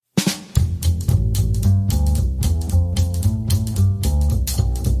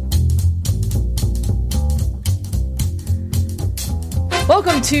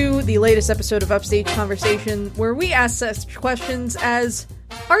Welcome to the latest episode of Upstage Conversation, where we ask such questions as,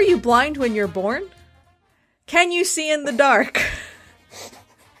 are you blind when you're born? Can you see in the dark?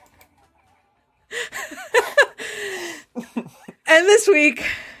 And this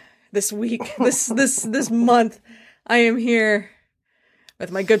month, I am here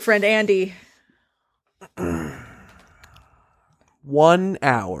with my good friend Andy. 1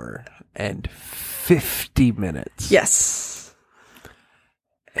 hour and 50 minutes. Yes.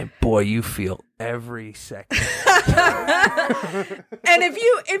 And boy, you feel every second. And if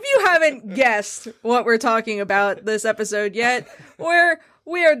you haven't guessed what we're talking about this episode yet,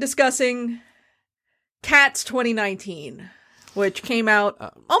 we are discussing Cats 2019, which came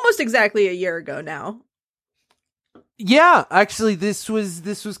out almost exactly a year ago now. Yeah, actually, this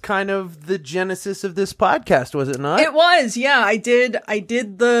was kind of the genesis of this podcast, was it not? It was, yeah. I did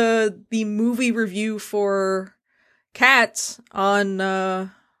the movie review for Cats on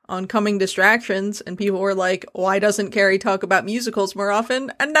Coming Distractions, and people were like, why doesn't Carrie talk about musicals more often?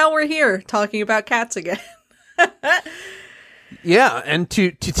 And now we're here talking about Cats again. Yeah, and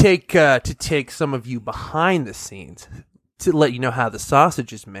to take some of you behind the scenes, to let you know how the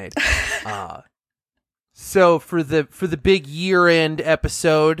sausage is made. So for the big year-end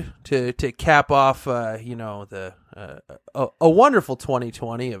episode to cap off, a wonderful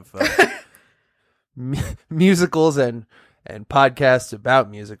 2020 of musicals and podcasts about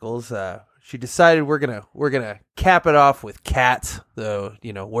musicals, she decided we're gonna cap it off with Cats, though,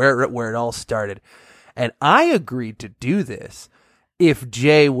 where it all started, and I agreed to do this if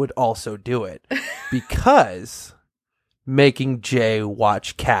Jay would also do it, because making Jay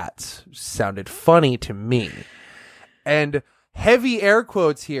watch Cats sounded funny to me. And heavy air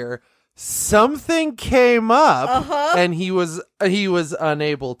quotes here, something came up and he was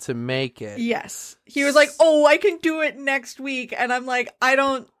unable to make it. Yes. He was like, "Oh, I can do it next week." And I'm like, I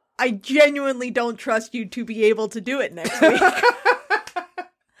genuinely don't trust you to be able to do it next week.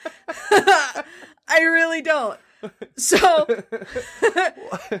 I really don't. So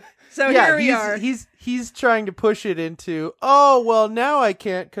yeah, here we are. He's trying to push it into, oh, well, now I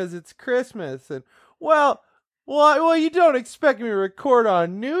can't because it's Christmas. And, well, you don't expect me to record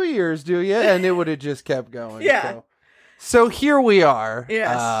on New Year's, do you? And it would have just kept going. Yeah. So here we are.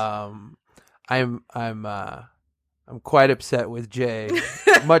 Yes. I'm quite upset with Jay,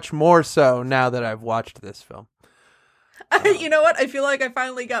 much more so now that I've watched this film. You know what? I feel like I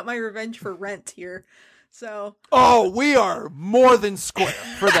finally got my revenge for Rent here. So. Oh, we are more than square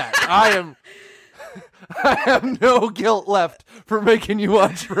for that. I have no guilt left for making you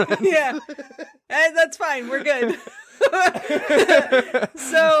watch Rent. Yeah, and that's fine. We're good.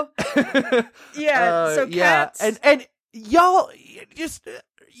 So, yeah. So Cats, and y'all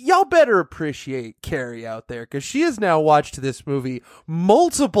better appreciate Carrie out there, because she has now watched this movie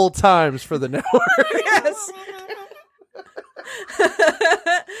multiple times for the network. Yes.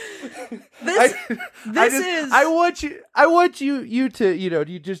 I want you to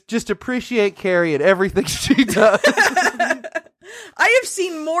you just appreciate Carrie and everything she does. I have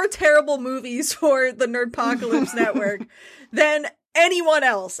seen more terrible movies for the Nerdpocalypse Network than anyone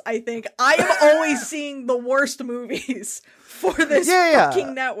else. I think I am always seeing the worst movies for this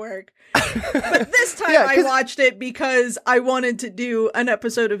fucking network. But this time I watched it because I wanted to do an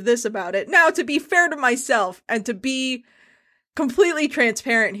episode of this about it. Now, to be fair to myself and to be completely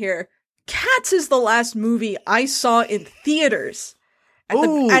transparent here, Cats is the last movie I saw in theaters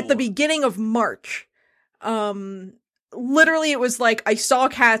at the beginning of March. Literally, it was like I saw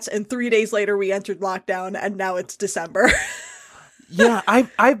Cats, and 3 days later we entered lockdown, and now it's December. Yeah,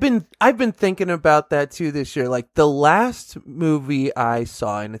 I've been thinking about that too this year. Like, the last movie I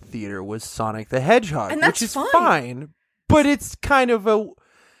saw in a theater was Sonic the Hedgehog, and that's which is fine, but it's kind of a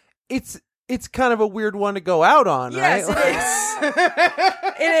weird one to go out on, yes, right? Yes, it is.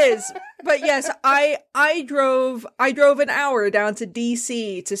 It is. But yes, I drove an hour down to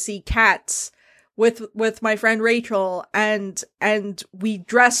DC to see Cats with my friend Rachel, and we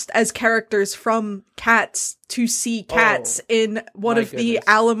dressed as characters from Cats to see Cats in one of the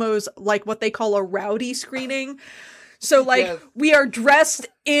Alamos, like what they call a rowdy screening. So we are dressed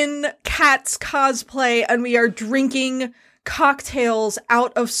in Cats cosplay, and we are drinking cocktails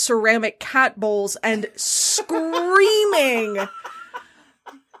out of ceramic cat bowls and screaming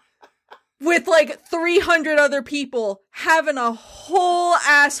with 300 other people, having a whole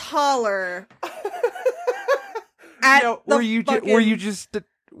ass holler. Were you just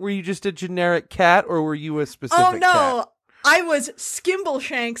a generic cat, or were you a specific cat? Oh no, I was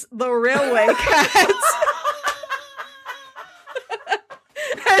Skimbleshanks the railway cat.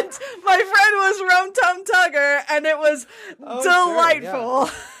 And my friend was Rum Tum Tugger, and it was delightful.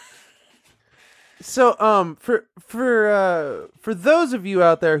 Sure, yeah. So, for those of you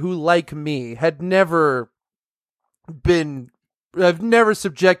out there who, like me, have never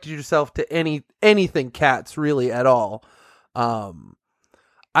subjected yourself to anything Cats really at all,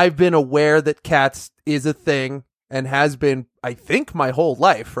 I've been aware that Cats is a thing and has been, I think, my whole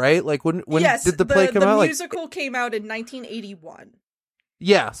life, right? Like when did the play come out? The musical came out in 1981.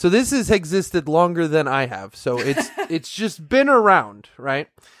 Yeah, so this has existed longer than I have. So it's just been around, right?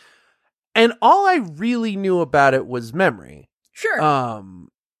 And all I really knew about it was Memory. Sure.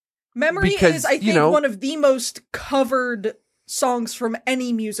 Memory is, I think, one of the most covered songs from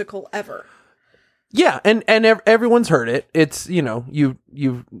any musical ever. Yeah, and everyone's heard it. It's, you've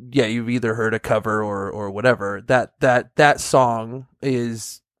either heard a cover or whatever. That song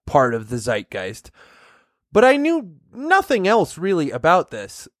is part of the zeitgeist. But I knew nothing else really about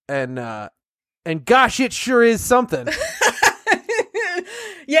this, and gosh, it sure is something.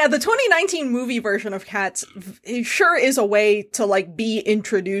 Yeah, the 2019 movie version of Cats, it sure is a way to, like, be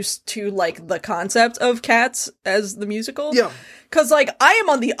introduced to, like, the concept of Cats as the musical. Yeah. 'Cause, like, I am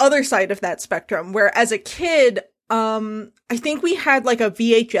on the other side of that spectrum, where as a kid, I think we had, like, a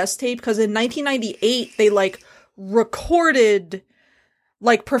VHS tape, 'cause in 1998, they, like,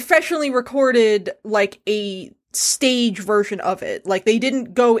 professionally recorded, like, a stage version of it. Like, they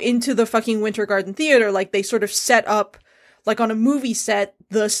didn't go into the fucking Winter Garden Theater, like, they sort of set up, like on a movie set,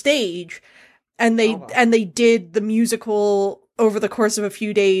 the stage, and they did the musical over the course of a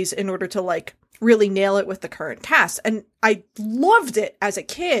few days in order to, like, really nail it with the current cast. And I loved it as a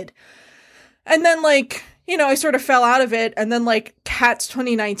kid. And then, like, I sort of fell out of it. And then, like, Cats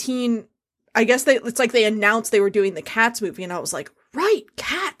 2019, I guess it's like they announced they were doing the Cats movie, and I was like, right,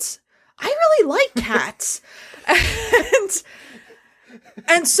 Cats. I really like Cats.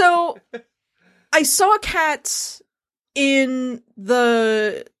 and so I saw Cats in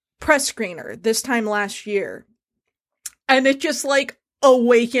the press screener this time last year, and it just, like,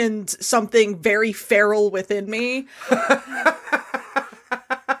 awakened something very feral within me.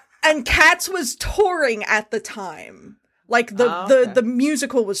 And Cats was touring at the time, like the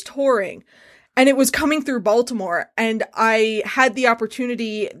musical was touring, and it was coming through Baltimore, and I had the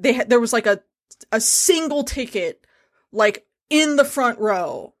opportunity. There was, like, a single ticket, like, in the front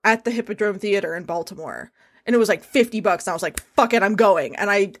row at the Hippodrome Theater in Baltimore. And it was like $50, and I was like, fuck it, I'm going. And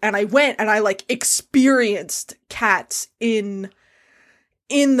I went, and I, like, experienced Cats in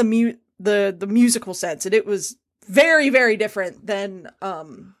the musical sense. And it was very, very different than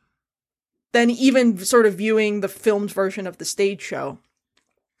even sort of viewing the filmed version of the stage show.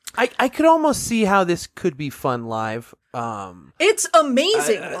 I could almost see how this could be fun live. It's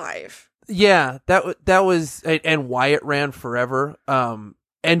amazing live. Yeah, that was, and why it ran forever.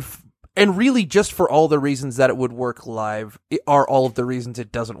 And really, just for all the reasons that it would work live, are all of the reasons it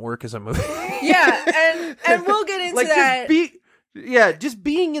doesn't work as a movie. Yeah, and we'll get into, like, that. Just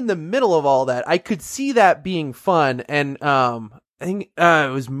being in the middle of all that, I could see that being fun. And I think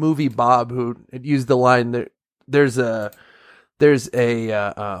it was Movie Bob who had used the line that there's a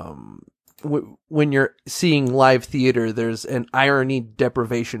when you're seeing live theater, there's an irony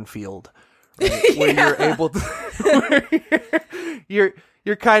deprivation field, right? Where you're able to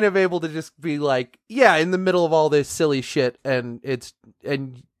you're kind of able to just be like, yeah, in the middle of all this silly shit, and it's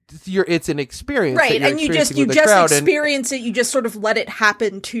an experience, right? And you just experience it. You just sort of let it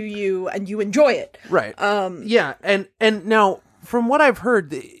happen to you, and you enjoy it, right? Yeah, and now from what I've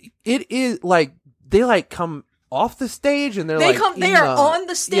heard, it is like they, like, come off the stage, and they are on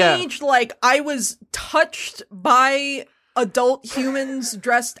the stage. Yeah. Like, I was touched by adult humans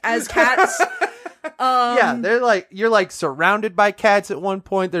dressed as cats. Yeah, they're like, you're, like, surrounded by cats at one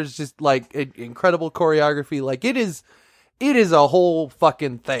point. There's just, like, incredible choreography. Like, it is a whole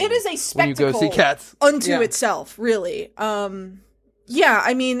fucking thing. It is a spectacle when you go see Cats unto itself, really. Yeah,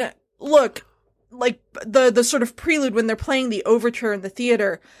 I mean, look, like, the sort of prelude when they're playing the overture in the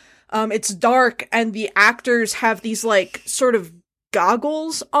theater, it's dark, and the actors have these, like, sort of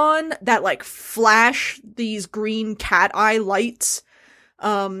goggles on that, like, flash these green cat eye lights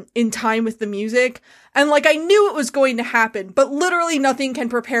in time with the music. And, like, I knew it was going to happen, but literally nothing can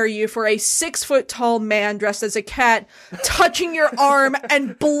prepare you for a 6-foot-tall man dressed as a cat touching your arm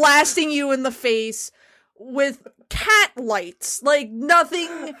and blasting you in the face with cat lights. Like,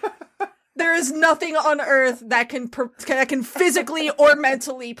 nothing, there is nothing on earth that can physically or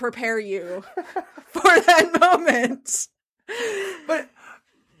mentally prepare you for that moment. But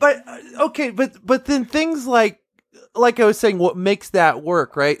okay, but then things like like I was saying, what makes that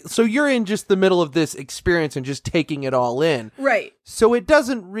work, right? So you're in just the middle of this experience and just taking it all in. Right. So it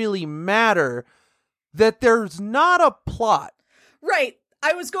doesn't really matter that there's not a plot. Right.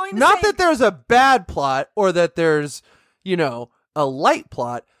 I was going to not say... that there's a bad plot or that there's, a light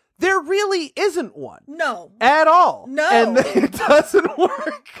plot. There really isn't one. No. At all. No. And it doesn't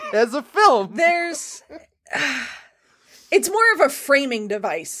work as a film. There's... It's more of a framing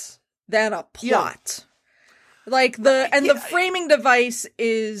device than a plot. Yeah. The framing device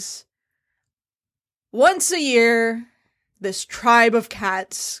is once a year, this tribe of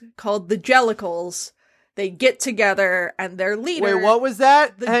cats called the Jellicles, they get together and their leader... Wait, what was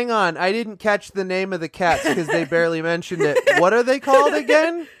that? Hang on. I didn't catch the name of the cats because they barely mentioned it. What are they called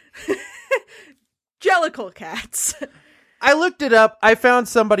again? Jellicle Cats. I looked it up. I found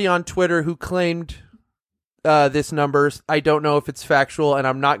somebody on Twitter who claimed this number. I don't know if it's factual, and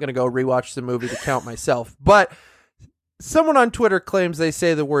I'm not going to go rewatch the movie to count myself. But someone on Twitter claims they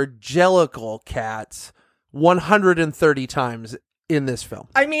say the word Jellicle Cats 130 times in this film.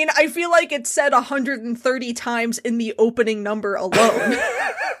 I mean, I feel like it's said 130 times in the opening number alone.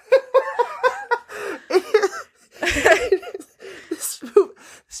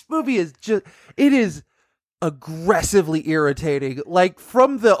 This movie is it is aggressively irritating. Like,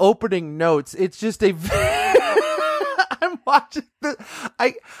 from the opening notes, it's just I'm watching this.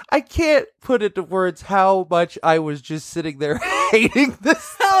 I can't put into words how much I was just sitting there hating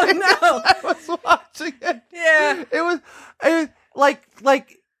this. Oh no! I was watching it. Yeah, it was like.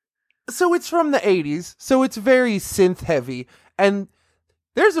 So it's from the 80s, so it's very synth heavy, and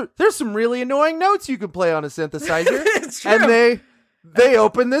there's some really annoying notes you can play on a synthesizer. It's true. And they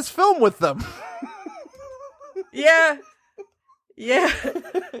open this film with them. Yeah.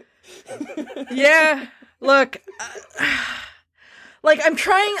 Look, I'm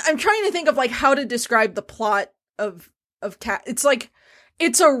trying to think of how to describe the plot of Cat. It's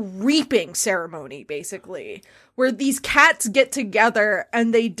it's a reaping ceremony, basically, where these cats get together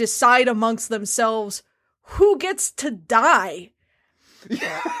and they decide amongst themselves who gets to die.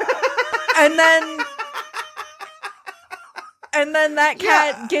 And then that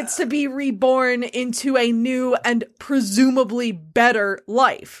cat gets to be reborn into a new and presumably better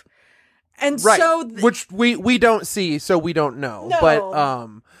life. And right. so... which we don't see, so we don't know. No.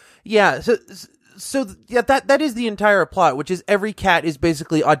 But, So that is the entire plot, which is every cat is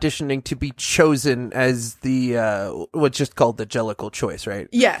basically auditioning to be chosen as the, what's just called the Jellicle choice, right?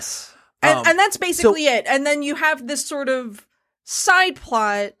 Yes. And that's basically it. And then you have this sort of side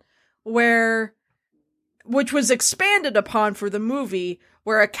plot which was expanded upon for the movie,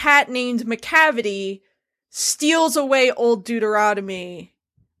 where a cat named McCavity steals away old Deuteronomy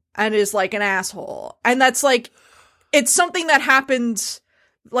and is an asshole. And that's it's something that happens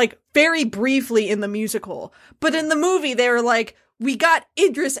very briefly in the musical. But in the movie, they were we got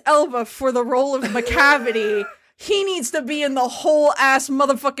Idris Elba for the role of McCavity. He needs to be in the whole ass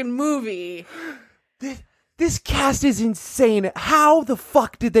motherfucking movie. This cast is insane. How the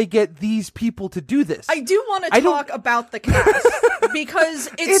fuck did they get these people to do this? I do want to talk about the cast because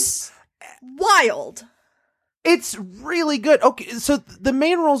it's wild. It's really good. Okay, so the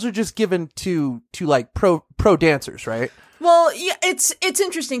main roles are just given to pro dancers, right? Well, yeah, it's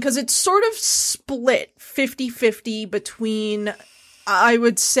interesting because it's sort of split 50-50 between, I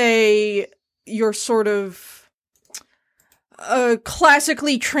would say, your sort of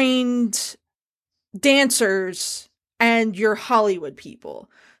classically trained dancers and your Hollywood people.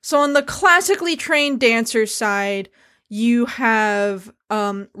 So on the classically trained dancer side, you have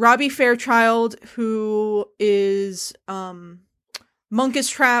Robbie Fairchild, who is Monkish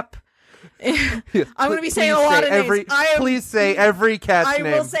Trap. I'm going to be saying a lot of names. Please say every cat's name.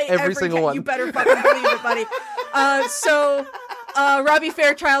 I will say every single one. You better fucking believe it, buddy. So Robbie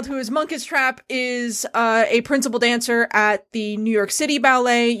Fairchild, who is Monkish Trap, is a principal dancer at the New York City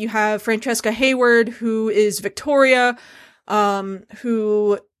Ballet. You have Francesca Hayward, who is Victoria,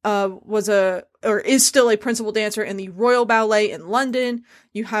 who is still a principal dancer in the Royal Ballet in London.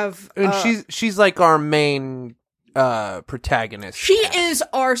 You have and she's our main protagonist. She is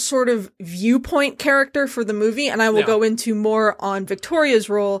our sort of viewpoint character for the movie, and I will go into more on Victoria's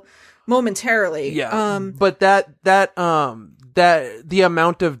role momentarily. Yeah. But that the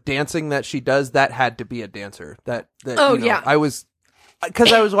amount of dancing that she does, that had to be a dancer. I was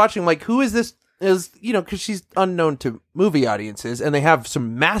watching who is this? Because she's unknown to movie audiences, and they have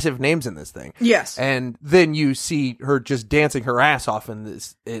some massive names in this thing. Yes. And then you see her just dancing her ass off in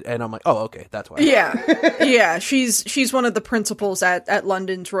this, and I'm like, oh, okay, that's why. Yeah. Yeah, she's one of the principals at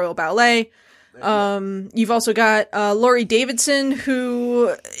London's Royal Ballet. You've also got Laurie Davidson,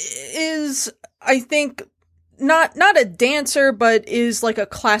 who is, I think, not a dancer, but is like a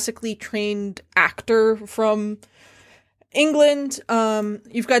classically trained actor from England.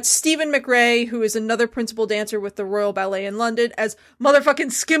 You've got Stephen McRae, who is another principal dancer with the Royal Ballet in London, as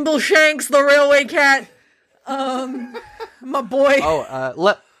motherfucking Skimbleshanks, the railway cat. My boy.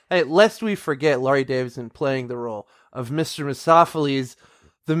 Oh, lest we forget Laurie Davidson playing the role of Mr. Mistopheles,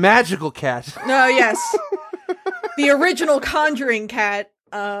 the magical cat. No, yes. The original Conjuring cat,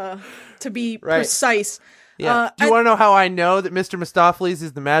 to be precise. Yeah. Do you want to know how I know that Mr. Mistopheles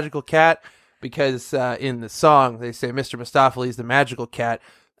is the magical cat? Because in the song, they say Mr. Mistopheles, the magical cat,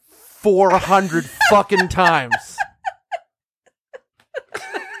 400 fucking times.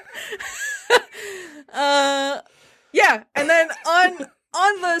 Yeah. And then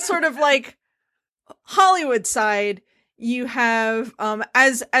on the sort of like Hollywood side, you have,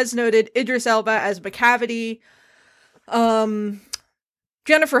 as noted, Idris Elba as McCavity,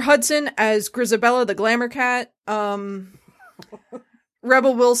 Jennifer Hudson as Grisabella the Glamour Cat,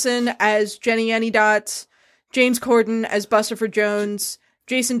 Rebel Wilson as Jenny Anydots, James Corden as Bustopher Jones,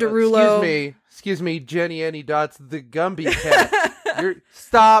 Jason Derulo. Excuse me, Jenny Anydots the Gumby Cat.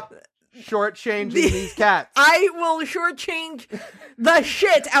 Stop shortchanging these cats. I will shortchange the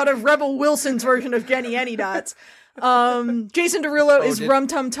shit out of Rebel Wilson's version of Jenny Anydots. Jason Derulo is Rum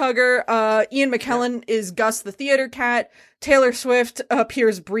Tum Tugger. Ian McKellen is Gus the Theater Cat. Taylor Swift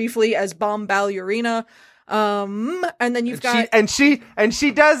appears briefly as Bomb Ballerina. And then you've got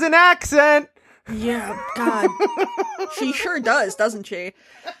she does an accent. Yeah, God, she sure does, doesn't she?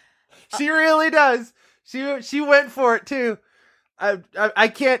 She really does. She went for it too. I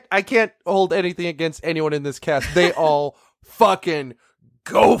can't hold anything against anyone in this cast. They all fucking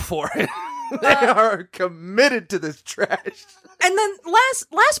go for it. They are committed to this trash. And then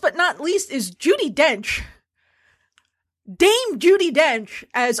last but not least is Judi Dench. Dame Judi Dench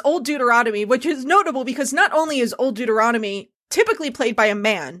as Old Deuteronomy, which is notable because not only is Old Deuteronomy typically played by a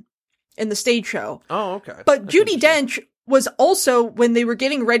man in the stage show. Oh, okay. But Judi Dench was also, when they were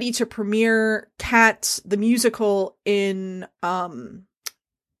getting ready to premiere Cats, the musical in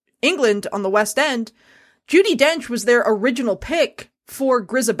England on the West End, Judi Dench was their original pick for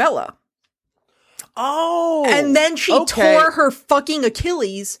Grisabella. Oh! And then she tore her fucking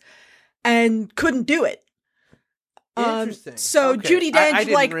Achilles and couldn't do it. Interesting. So Judi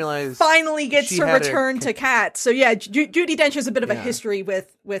Dench finally gets to return to Cats. So yeah, Judi Dench has a bit of a history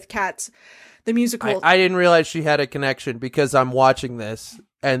with Cats, the musical. I didn't realize she had a connection because I'm watching this,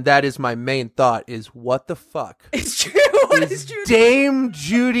 and that is my main thought: is what the fuck? It's true. What is Dame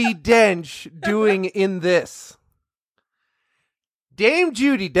Judi Dench doing in this? Dame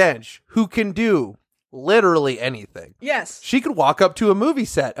Judi Dench, who can do literally anything. Yes. She could walk up to a movie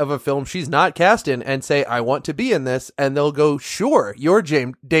set of a film she's not cast in and say, I want to be in this. And they'll go, sure, you're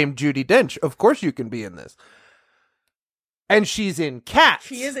Dame Judi Dench. Of course you can be in this. And she's in Cats.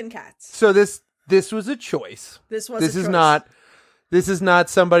 She is in Cats. So this was a choice. This is not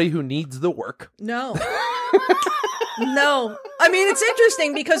somebody who needs the work. No. No. I mean, it's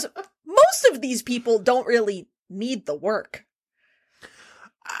interesting because most of these people don't really need the work.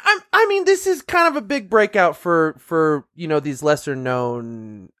 I mean, this is kind of a big breakout for these lesser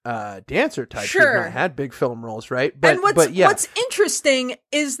known dancer types who've not had big film roles, right? But what's interesting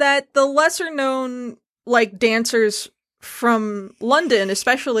is that the lesser known like dancers from London,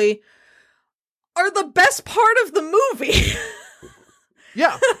 especially, are the best part of the movie.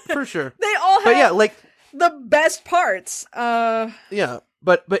 Yeah, for sure. They all have the best parts. Yeah,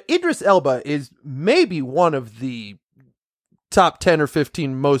 but Idris Elba is maybe one of the top 10 or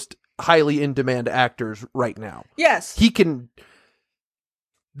 15 most highly in demand actors right now. Yes. He can.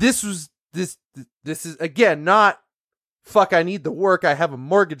 This is again not fuck, I need the work, I have a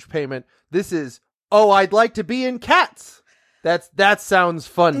mortgage payment. This is, I'd like to be in Cats. That sounds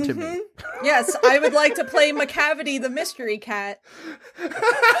fun to me. Yes, I would like to play McCavity the mystery cat.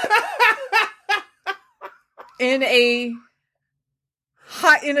 in a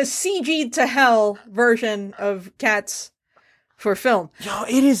CG to hell version of Cats for film. Yo,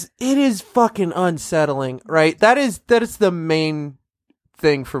 it is fucking unsettling, right? That is the main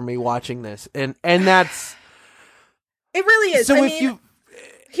thing for me watching this, and that's it really is. So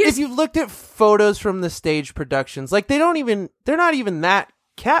if you looked at photos from the stage productions, like they're not even that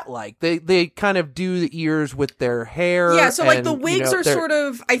cat-like. They kind of do the ears with their hair. Yeah, so like the wigs are sort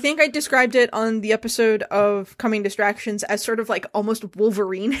of, I think I described it on the episode of Coming Distractions as sort of like almost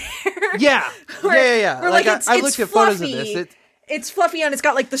Wolverine hair. Yeah. Yeah. Like I looked at fluffy. Photos of this. it's fluffy and it's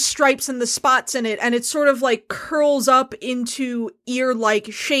got like the stripes and the spots in it, and it sort of like curls up into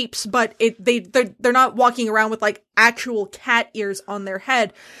ear-like shapes, but they're not walking around with like actual cat ears on their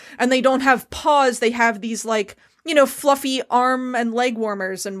head, and they don't have paws. They have these like, you know, fluffy arm and leg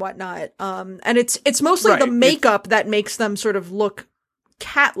warmers and whatnot. And it's mostly the makeup that makes them sort of look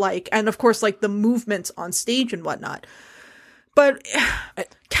cat-like, and of course like the movements on stage and whatnot. But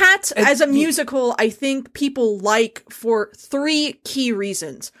Cats as a musical, I think people like for 3 key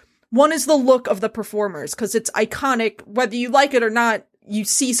reasons. One is the look of the performers, because it's iconic. Whether you like it or not, you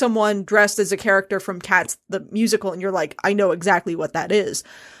see someone dressed as a character from Cats, the musical, and you're like, I know exactly what that is.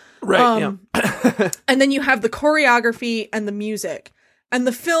 Right, And then you have the choreography and the music. And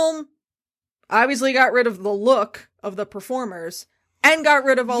the film obviously got rid of the look of the performers and got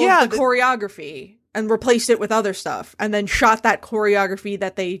rid of all of the choreography and replaced it with other stuff, and then shot that choreography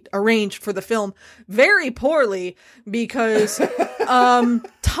that they arranged for the film very poorly, because Tom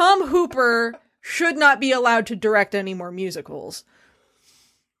Hooper should not be allowed to direct any more musicals.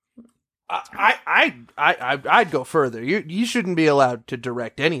 I'd go further. You shouldn't be allowed to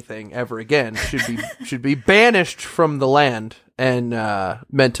direct anything ever again. Should be banished from the land and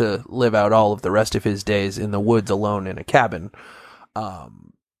meant to live out all of the rest of his days in the woods alone in a cabin.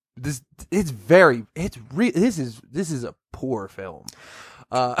 This is a poor film.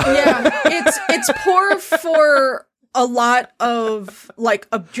 It's poor for a lot of like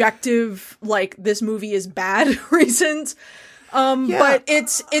objective, like this movie is bad reasons. But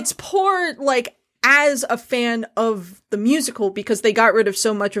it's poor like as a fan of the musical, because they got rid of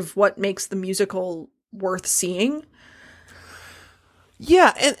so much of what makes the musical worth seeing.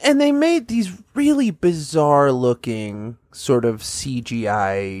 Yeah, and they made these really bizarre looking sort of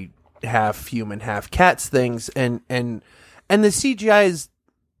CGI half human, half cats things, and the CGI is,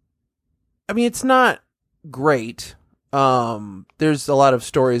 I mean, it's not great. There's a lot of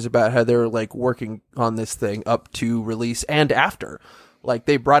stories about how they're like working on this thing up to release and after. Like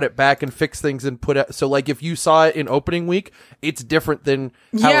they brought it back and fixed things and put it, so like if you saw it in opening week, it's different than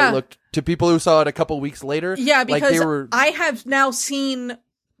how it looked to people who saw it a couple weeks later. Yeah, because I have now seen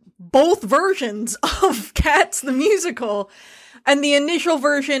both versions of Cats the musical, and the initial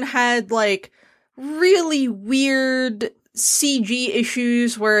version had like really weird CG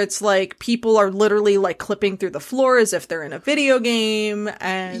issues where it's like people are literally like clipping through the floor as if they're in a video game,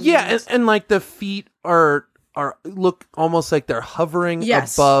 and and like the feet are look almost like they're hovering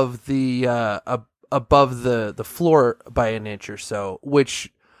above the floor by an inch or so, which,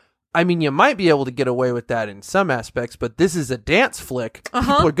 I mean, you might be able to get away with that in some aspects, but this is a dance flick.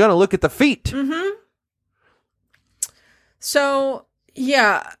 People are gonna look at the feet. Mm-hmm. So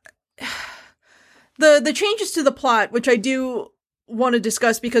yeah, the changes to the plot, which I do want to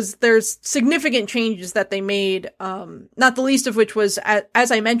discuss because there's significant changes that they made, not the least of which was, as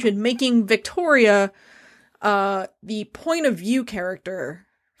I mentioned, making Victoria the point of view character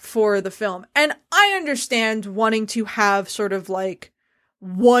for the film. And I understand wanting to have sort of like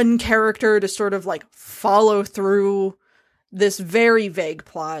one character to sort of like follow through this very vague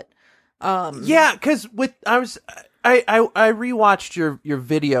plot. Because I rewatched your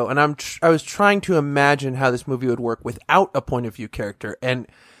video, and I was trying to imagine how this movie would work without a point of view character, and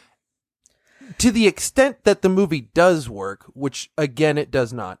to the extent that the movie does work, which again it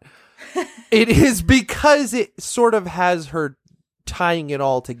does not, it is because it sort of has her tying it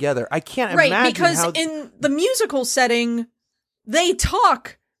all together. I can't imagine because in the musical setting, they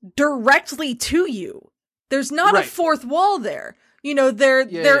talk directly to you. There's not a fourth wall there. You know,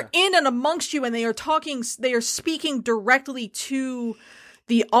 they're in and amongst you, and they are speaking directly to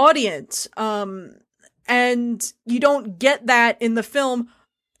the audience. And you don't get that in the film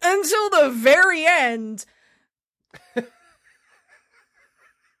until the very end.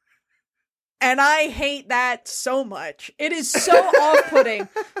 And I hate that so much. It is so off-putting.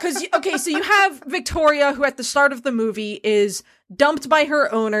 Because, okay, so you have Victoria, who at the start of the movie is dumped by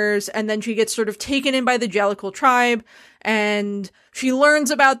her owners, and then she gets sort of taken in by the Jellicle tribe, and she learns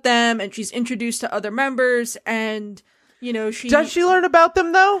about them, and she's introduced to other members, and, you know, Does she learn about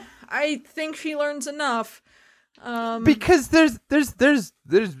them, though? I think she learns enough. Because there's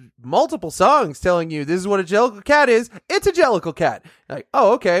multiple songs telling you this is what a Jellicle Cat is. It's a Jellicle Cat. Like,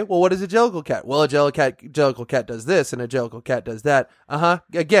 oh, okay. Well, what is a Jellicle Cat? Well, a Jellicle Cat does this, and a Jellicle Cat does that.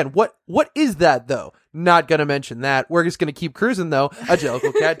 Again, what is that though? Not gonna mention that. We're just gonna keep cruising though. A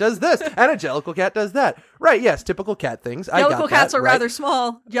Jellicle Cat does this, and a Jellicle Cat does that. Right? Yes, typical cat things. Jellicle cats are rather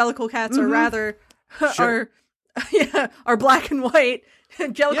small. Jellicle cats are rather are black and white.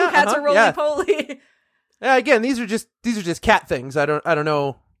 Jellicle cats are roly-poly. Yeah, again, these are just cat things. I don't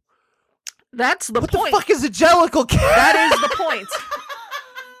know. That's the What point. the fuck is a Jellicle Cat? That is the point.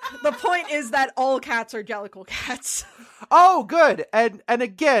 The point is that all cats are Jellicle Cats. Oh, good. And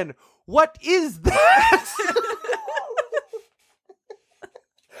again, what is that?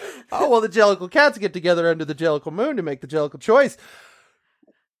 Oh, well, the Jellicle Cats get together under the Jellicle Moon to make the Jellicle choice.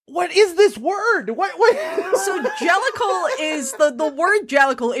 What is this word? What? So Jellicle is the word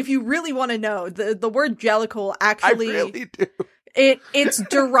Jellicle. If you really want to know, the word Jellicle actually, I really do. It's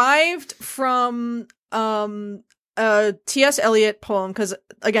derived from a T.S. Eliot poem, because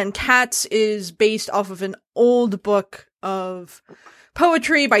again, Cats is based off of an old book of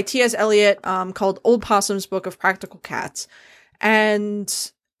poetry by T.S. Eliot called Old Possum's Book of Practical Cats. And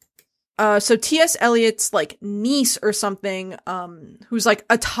so T.S. Eliot's like niece or something, who's like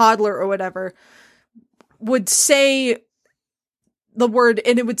a toddler or whatever, would say the word,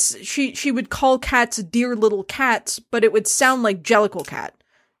 and it would she would call cats dear little cats, but it would sound like Jellicle Cat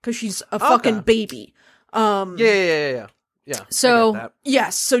because she's a fucking baby. Yeah. So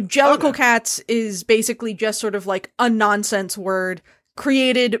yes, so Jellicle Cats is basically just sort of like a nonsense word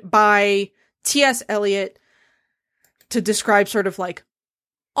created by T.S. Eliot to describe sort of like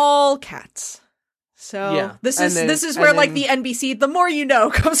all cats. So this is where like the NBC, the more you know,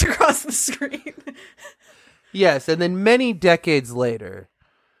 comes across the screen. Yes, and then many decades later,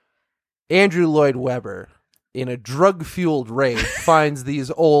 Andrew Lloyd Webber, in a drug-fueled rage, finds these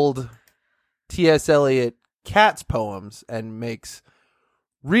old T.S. Eliot Cats poems and makes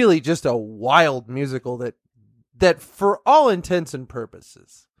really just a wild musical that for all intents and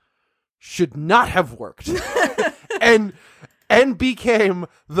purposes should not have worked. and became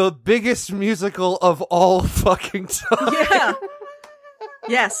the biggest musical of all fucking time. Yeah.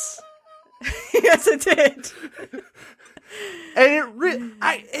 Yes. Yes, it did. And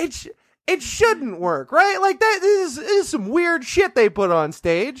it shouldn't work, right? Like that is some weird shit they put on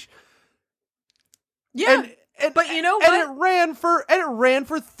stage. Yeah. But you know what? And it ran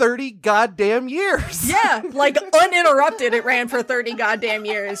for 30 goddamn years. Yeah, like uninterrupted it ran for 30 goddamn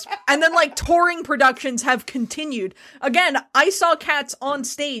years. And then like touring productions have continued. Again, I saw Cats on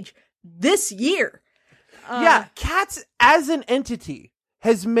stage this year. Yeah, Cats as an entity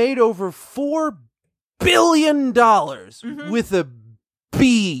has made over $4 billion with a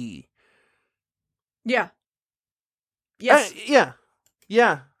B. Yeah. Yes.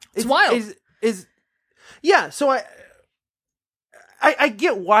 Yeah. It's wild. Yeah, so I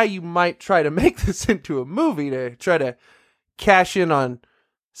get why you might try to make this into a movie to try to cash in on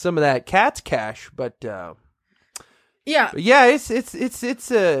some of that Cats cash, but yeah, it's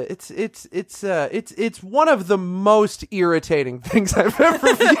one of the most irritating things I've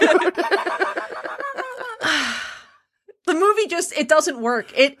ever viewed. The movie it doesn't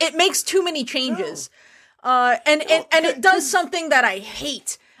work. It makes too many changes. And it does something that I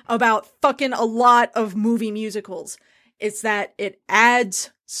hate about fucking a lot of movie musicals. It's that it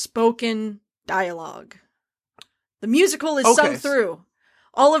adds spoken dialogue. The musical is sung through.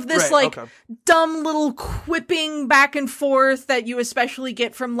 All of this dumb little quipping back and forth that you especially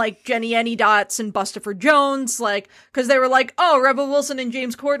get from like Jenny Anydots and Bustopher Jones, like, cause they were like, oh, Rebel Wilson and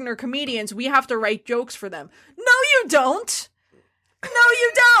James Corden are comedians. We have to write jokes for them. No, you don't. No,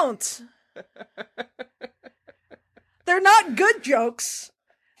 you don't. They're not good jokes.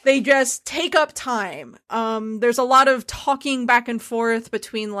 They just take up time. There's a lot of talking back and forth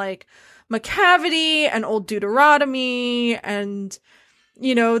between like McCavity and Old Deuteronomy, and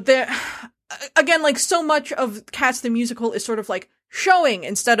you know, again, like so much of Cats the Musical is sort of like showing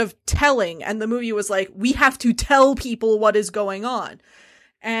instead of telling, and the movie was like, we have to tell people what is going on,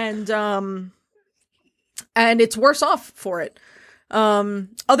 and it's worse off for it.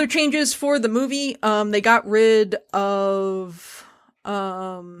 Other changes for the movie, they got rid of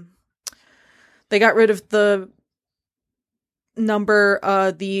the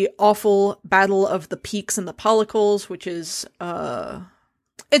number, the awful Battle of the Peaks and the Pollicles, which is,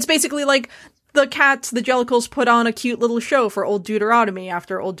 it's basically like the Cats, the Jellicles put on a cute little show for Old Deuteronomy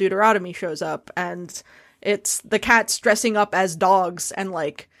after Old Deuteronomy shows up, and it's the Cats dressing up as dogs and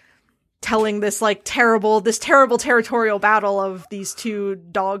like telling this terrible territorial battle of these two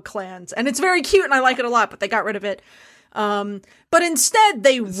dog clans. And it's very cute and I like it a lot, but they got rid of it. But instead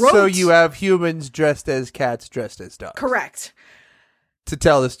they wrote... So you have humans dressed as cats dressed as dogs. Correct. To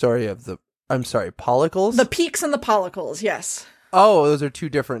tell the story of Pollicles? The Peaks and the Pollicles, yes. Oh, those are two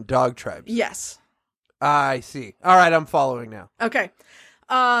different dog tribes. Yes. I see. All right, I'm following now. Okay.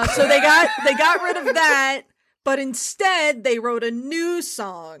 So they got rid of that, but instead they wrote a new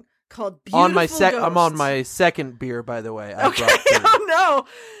song called Beautiful Ghost. I'm on my second beer, by the way. Okay. Oh no.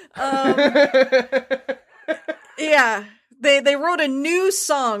 Yeah. they wrote a new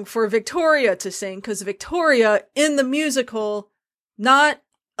song for Victoria to sing, because Victoria, in the musical, not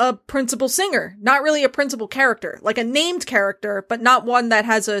a principal singer, not really a principal character, like a named character, but not one that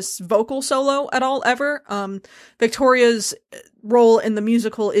has a vocal solo at all ever. Victoria's role in the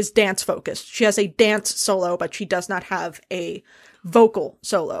musical is dance focused. She has a dance solo, but she does not have a vocal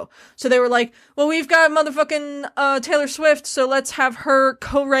solo. So they were like, well, we've got motherfucking Taylor Swift, so let's have her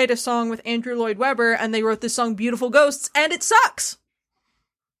co-write a song with Andrew Lloyd Webber, and they wrote this song Beautiful Ghosts, and it sucks.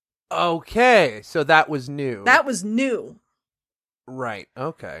 Okay, so that was new. That was new. Right,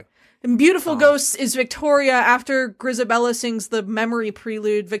 okay. And Beautiful Ghosts is Victoria after Grisabella sings the memory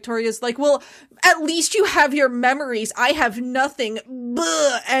prelude. Victoria's like, well, at least you have your memories. I have nothing.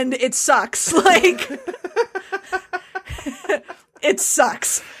 Blah, and it sucks. Like, it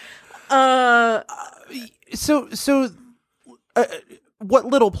sucks. So, what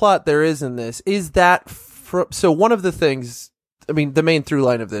little plot there is in this is that, so one of the things, I mean, the main through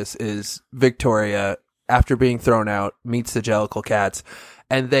line of this is Victoria, after being thrown out, meets the Jellicle Cats,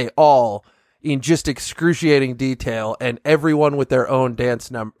 and they all, in just excruciating detail, and everyone with their own dance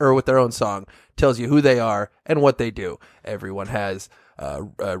number, or with their own song, tells you who they are and what they do. Everyone has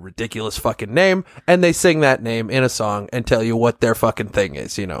a ridiculous fucking name, and they sing that name in a song and tell you what their fucking thing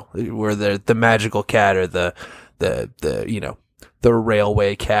is, you know, where they're the magical cat, or the you know, the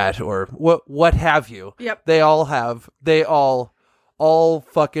railway cat, or what have you. Yep. They all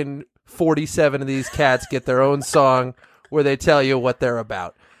fucking 47 of these cats get their own song where they tell you what they're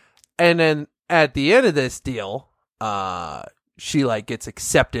about. And then at the end of this deal, she like gets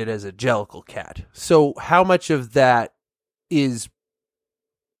accepted as a Jellicle Cat. So how much of that is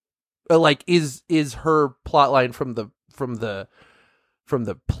is her plotline from the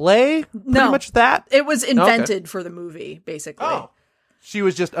play? No. Pretty much that? It was invented for the movie, basically. Oh. She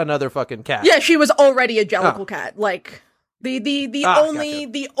was just another fucking cat. Yeah, she was already a Jellicle Cat. Like,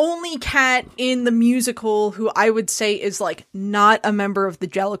 the only cat in the musical who I would say is like not a member of the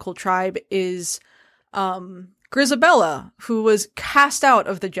Jellicle tribe is Grisabella, who was cast out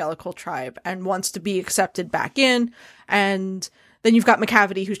of the Jellicle tribe and wants to be accepted back in. And then you've got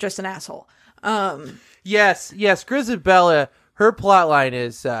McCavity, who's just an asshole. Yes, Grisabella, her plotline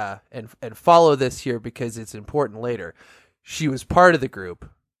is and follow this here because it's important later. She was part of the group,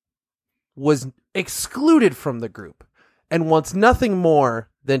 was excluded from the group, and wants nothing more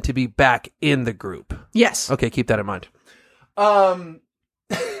than to be back in the group. Yes. Okay, keep that in mind.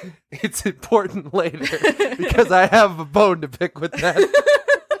 It's important later because I have a bone to pick with that.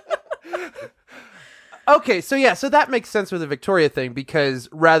 Okay, so that makes sense with the Victoria thing because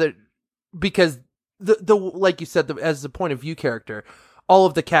the like you said, as the point of view character, all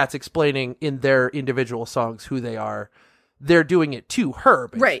of the cats explaining in their individual songs who they are, they're doing it to her,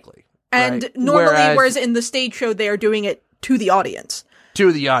 basically. Right. And right? normally, whereas in the stage show, they are doing it to the audience.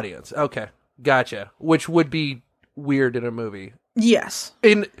 To the audience. Okay. Gotcha. Which would be weird in a movie. Yes.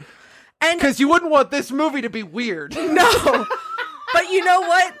 Because you wouldn't want this movie to be weird. No. But you know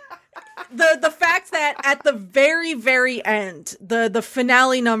what? The fact that at the very, very end, the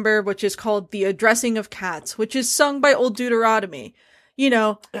finale number, which is called The Addressing of Cats, which is sung by Old Deuteronomy, you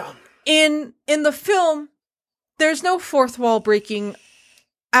know, in the film, there's no fourth wall breaking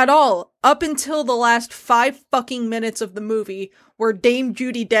at all, up until the last 5 fucking minutes of the movie, where Dame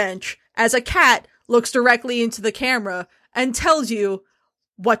Judi Dench, as a cat, looks directly into the camera and tells you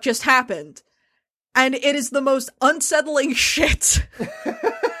what just happened. And it is the most unsettling shit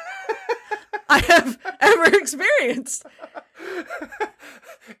I have ever experienced.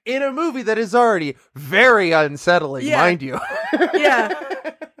 In a movie that is already very unsettling, mind you. Yeah.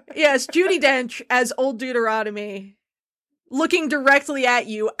 Yes, Judi Dench as Old Deuteronomy, looking directly at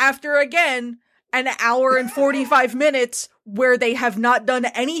you after, again, an hour and 45 minutes where they have not done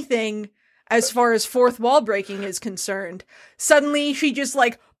anything as far as fourth wall breaking is concerned. Suddenly, she just,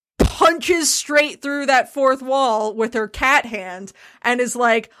 like, punches straight through that fourth wall with her cat hand and is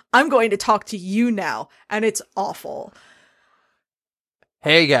like, I'm going to talk to you now. And it's awful.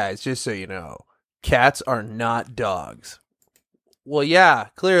 Hey, guys, just so you know, cats are not dogs. Well, yeah,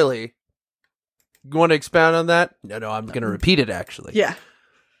 clearly. You want to expound on that? No, I'm going to repeat it, actually. Yeah.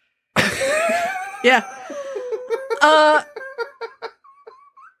 Yeah. I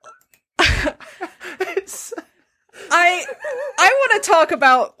want to talk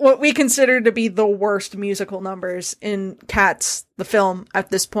about what we consider to be the worst musical numbers in Cats, the film,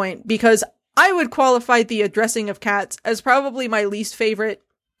 at this point, because I would qualify The Addressing of Cats as probably my least favorite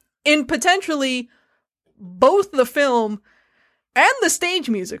in potentially both the film and the stage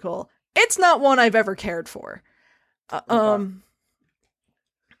musical. It's not one I've ever cared for.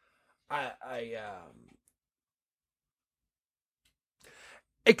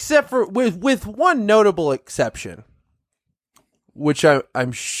 except for with one notable exception, which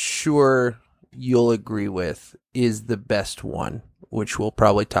I'm sure you'll agree with is the best one, which we'll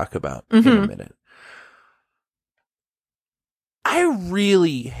probably talk about in a minute. I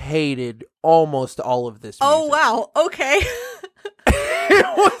really hated almost all of this music. Oh, wow. Okay.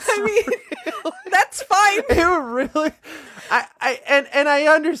 That's fine. It really, I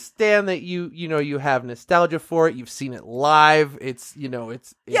understand that you have nostalgia for it. You've seen it live. It's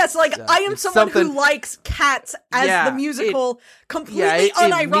yes, like I am someone who likes Cats as the musical completely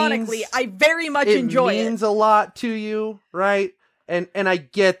unironically. I very much enjoy it. It means a lot to you, right? And I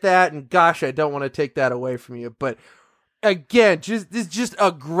get that. And gosh, I don't want to take that away from you, but again, it's just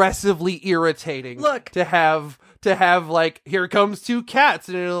aggressively irritating. Look, to have like, here comes two cats,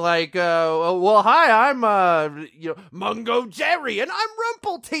 and you're like, well, hi, I'm Mungo Jerry, and I'm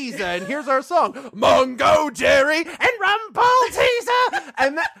Rumpelteazer, and here's our song, Mungo Jerry and Rumpelteazer,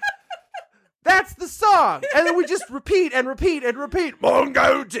 and that's the song, and then we just repeat and repeat and repeat,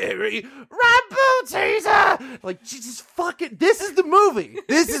 Mungo Jerry, Rumpelteazer, like, Jesus fucking, this is the movie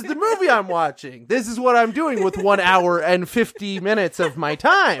I'm watching, this is what I'm doing with 1 hour and 50 minutes of my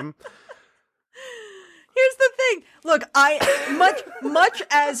time. Here's the thing. Look, I much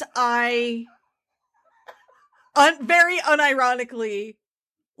as I very unironically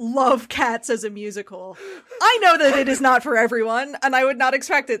love Cats as a musical, I know that it is not for everyone, and I would not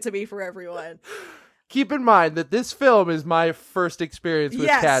expect it to be for everyone. Keep in mind that this film is my first experience with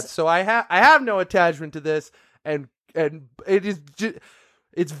Cats, so I have no attachment to this, and it is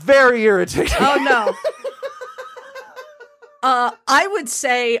it's very irritating. Oh no. I would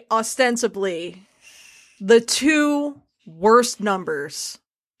say ostensibly the two worst numbers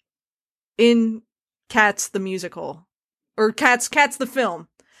in Cats the musical, or Cats the film,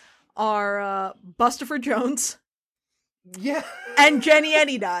 are Bustopher Jones, and Jenny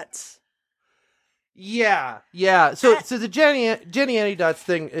Anydots. Yeah. So the Jenny Anydots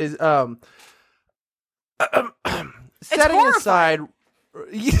thing is setting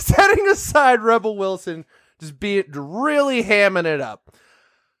aside Rebel Wilson just really hamming it up.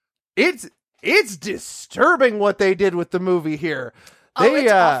 It's disturbing what they did with the movie here.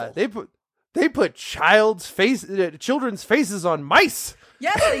 They put children's faces on mice.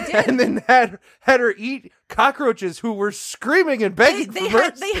 Yes, they did. And then had her eat cockroaches who were screaming and begging for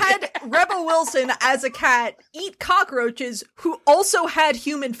mercy. They had Rebel Wilson as a cat eat cockroaches who also had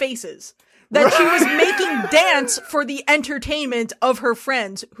human faces that she was making dance for the entertainment of her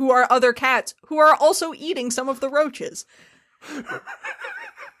friends, who are other cats who are also eating some of the roaches.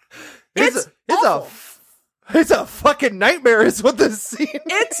 It's a fucking nightmare is what this scene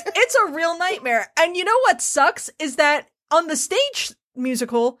is. It's a real nightmare. And you know what sucks is that on the stage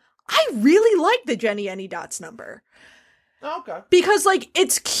musical, I really like the Jenny Anydots number. Okay. Because like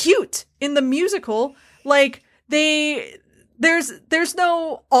it's cute in the musical. Like there's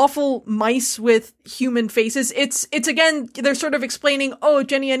no awful mice with human faces. It's again, they're sort of explaining, oh,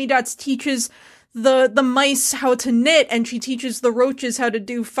 Jenny Anydots teaches the mice how to knit, and she teaches the roaches how to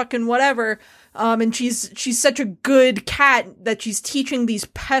do fucking whatever. And she's such a good cat that she's teaching these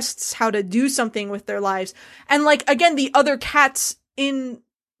pests how to do something with their lives. And like, again, the other cats in,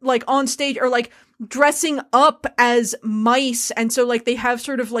 like, on stage are like dressing up as mice. And so like they have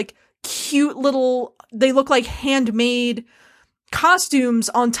sort of like cute little, they look like handmade costumes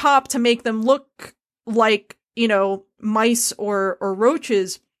on top to make them look like, mice or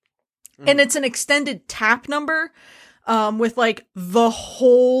roaches. And it's an extended tap number, with like the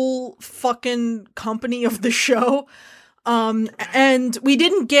whole fucking company of the show. And we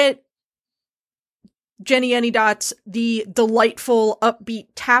didn't get Jenny Anydots, the delightful upbeat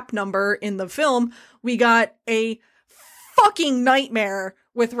tap number in the film. We got a fucking nightmare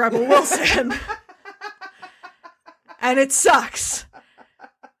with Rebel Wilson. And it sucks.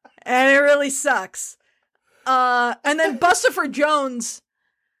 And it really sucks. And then Bustopher Jones.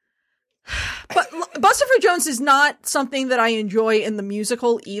 But Bustopher Jones is not something that I enjoy in the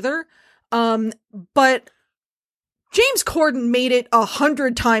musical either. But James Corden made it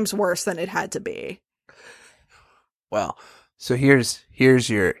 100 times worse than it had to be. Well, so here's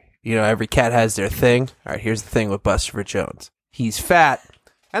your, every cat has their thing. All right, here's the thing with Bustopher Jones. He's fat,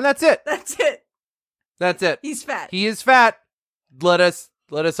 and that's it. That's it. He's fat. He is fat. Let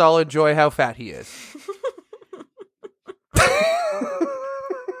us all enjoy how fat he is.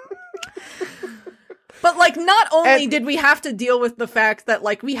 But, like, not only did we have to deal with the fact that,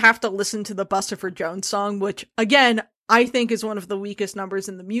 like, we have to listen to the Bustopher Jones song, which, again, I think is one of the weakest numbers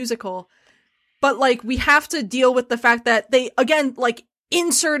in the musical, but, like, we have to deal with the fact that they, again, like,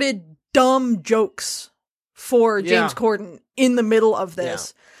 inserted dumb jokes for James Corden in the middle of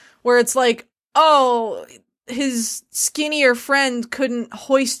this, where it's like, oh, his skinnier friend couldn't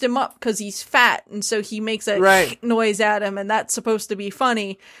hoist him up because he's fat, and so he makes a noise at him, and that's supposed to be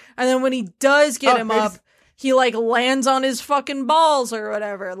funny. And then when he does get him up, he like lands on his fucking balls or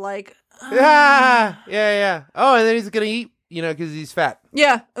whatever. Like, yeah. Oh, and then he's gonna eat, because he's fat.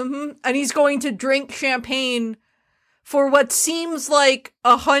 Yeah, and he's going to drink champagne for what seems like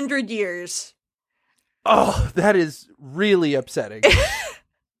 100 years. Oh, that is really upsetting.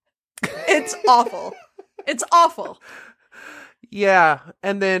 It's awful. It's awful. Yeah,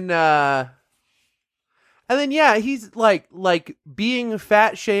 and then he's like being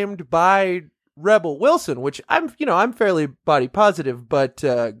fat shamed by Rebel Wilson, which I'm fairly body positive, but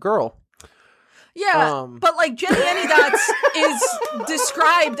girl. Yeah, but like Jenny Anydots is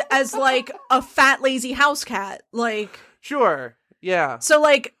described as like a fat lazy house cat. Like, sure, yeah. So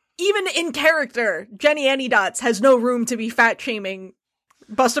like even in character, Jenny Anydots has no room to be fat shaming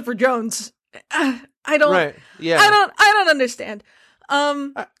Bustopher Jones. I don't. Right. Yeah. I don't understand.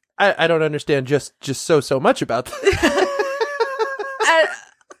 I don't understand just so much about that.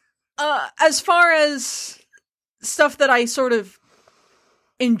 As far as stuff that I sort of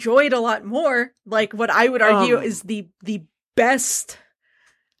enjoyed a lot more, like what I would argue is the best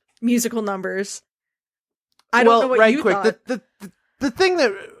musical numbers. I don't know what you thought. The thing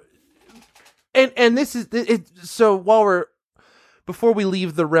that, and this is it. So before we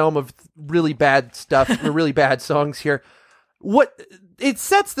leave the realm of really bad stuff, or really bad songs here, what it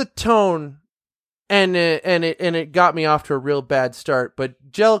sets the tone, and it got me off to a real bad start.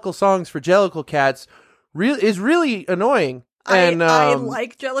 But Jellicle Songs for Jellicle Cats is really annoying. And I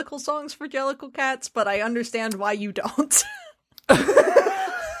like Jellicle Songs for Jellicle Cats, but I understand why you don't.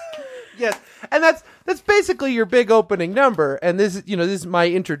 Yes, and that's basically your big opening number. And this is my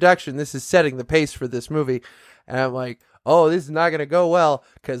introduction. This is setting the pace for this movie, and I'm like, oh, this is not going to go well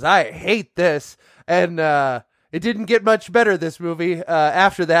because I hate this. And it didn't get much better, this movie,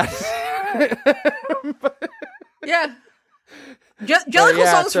 after that. Yeah. Jellicle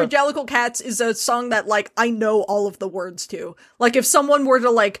Songs for Jellicle Cats is a song that, like, I know all of the words to. Like, if someone were to,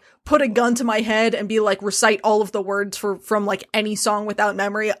 like, put a gun to my head and be like, recite all of the words from, like, any song without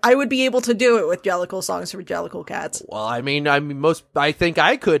memory, I would be able to do it with Jellicle Songs for Jellicle Cats. Well, I think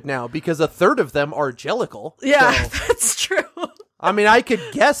I could now, because a third of them are Jellicle. Yeah, so. That's true. I mean, I could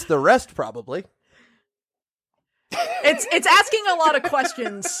guess the rest, probably. It's asking a lot of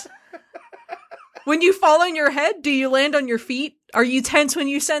questions. When you fall on your head, do you land on your feet? Are you tense when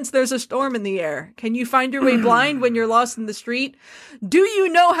you sense there's a storm in the air? Can you find your way blind when you're lost in the street? Do you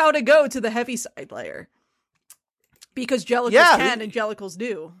know how to go to the Heaviside layer? Because Jellicles can and Jellicles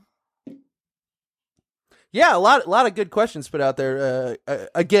do. Yeah, a lot of good questions put out there.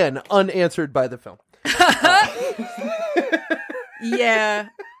 Again, unanswered by the film. Yeah.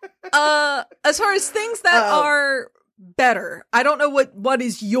 As far as things that are better, I don't know what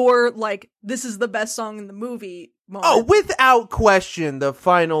is your, like, this is the best song in the movie moment. Oh, without question, the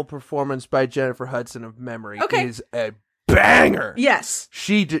final performance by Jennifer Hudson of Memory is a banger. Yes.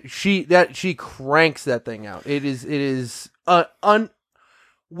 She cranks that thing out. It is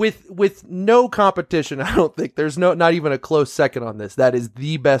with no competition. I don't think there's not even a close second on this. That is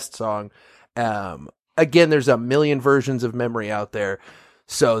the best song. Again, there's a million versions of Memory out there.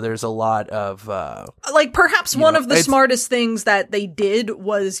 So there's a lot of like, perhaps one of the smartest things that they did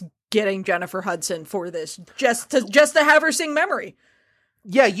was getting Jennifer Hudson for this, just to have her sing Memory.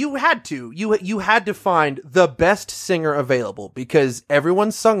 Yeah, you had to. You had to find the best singer available, because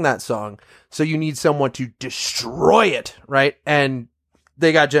everyone sung that song. So you need someone to destroy it, right? And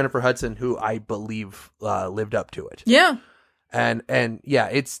they got Jennifer Hudson, who I believe lived up to it. Yeah. And yeah,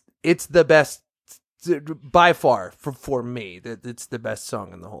 it's the best. By far, for me, that it's the best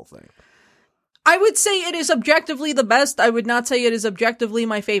song in the whole thing. I would say it is objectively the best. I would not say it is objectively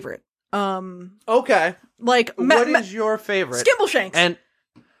my favorite. Okay. Like, what is your favorite? Skimbleshanks. And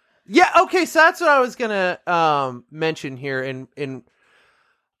yeah, okay, so that's what I was gonna mention here in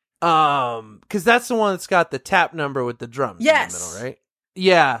because that's the one that's got the tap number with the drums in the middle, right?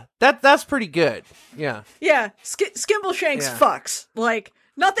 Yeah, that's pretty good. Yeah. Yeah, Skimbleshanks fucks. Like,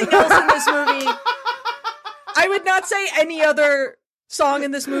 nothing else in this movie. I would not say any other song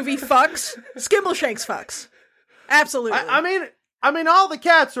in this movie fucks. Skimbleshanks fucks. Absolutely. I mean, all the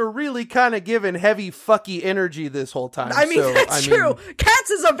cats are really kind of giving heavy fucky energy this whole time. I mean, that's true. Cats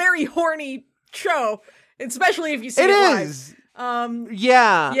is a very horny show, especially if you see it live. Is.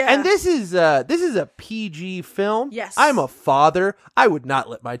 Yeah. And this is a PG film. Yes. I'm a father. I would not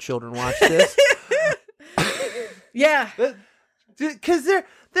let my children watch this. Yeah. because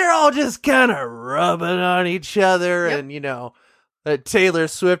they're all just kind of rubbing on each other, Yep. and Taylor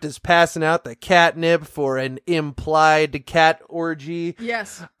Swift is passing out the catnip for an implied cat orgy.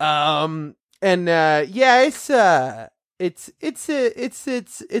 Yes.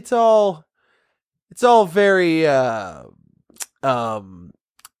 It's all very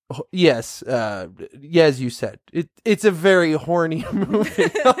yes, as you said, it's a very horny movie.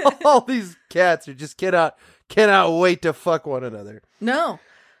 All these cats are just cannot wait to fuck one another. No.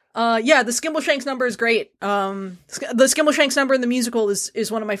 The Skimbleshanks number is great. The Skimbleshanks number in the musical is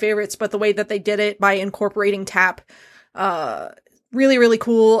one of my favorites, but the way that they did it by incorporating tap, really, really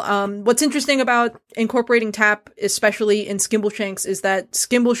cool. What's interesting about incorporating tap, especially in Skimbleshanks, is that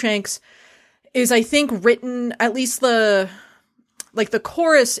Skimbleshanks is, I think, written, at least the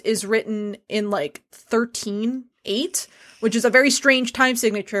chorus is written in 13/8, which is a very strange time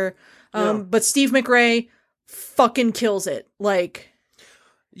signature. But Steve McRae fucking kills it.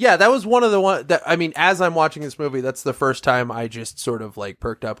 Yeah, that was one of the one that, I mean, as I'm watching this movie, that's the first time I just sort of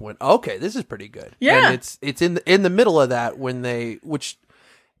perked up and went, okay, this is pretty good. Yeah. And it's in the middle of that which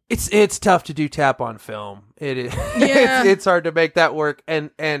it's tough to do tap on film. It is. Yeah. it's hard to make that work.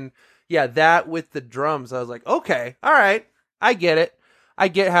 And yeah, that with the drums, I was like, okay, all right, I get it. I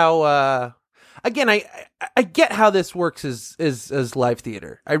get how, again, I get how this works as live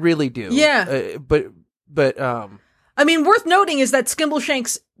theater. I really do. Yeah. But I mean, worth noting is that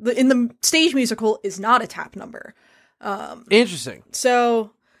Skimbleshanks in the stage musical is not a tap number. Interesting.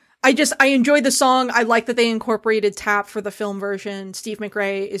 So I enjoyed the song. I like that they incorporated tap for the film version. Steve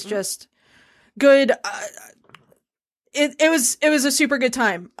McRae is just good. It was a super good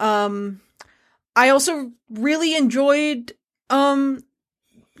time. I also really enjoyed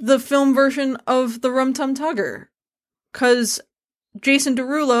the film version of the Rum Tum Tugger, 'cause Jason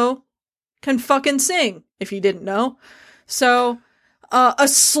Derulo can fucking sing, if you didn't know. So, a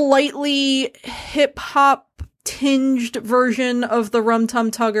slightly hip-hop tinged version of the Rum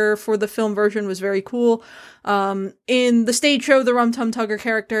Tum Tugger for the film version was very cool. In the stage show, the Rum Tum Tugger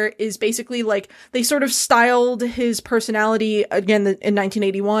character is basically they sort of styled his personality again in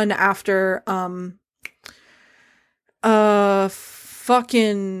 1981 after,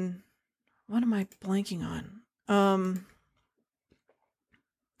 fucking, what am I blanking on?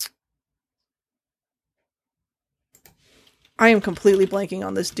 I am completely blanking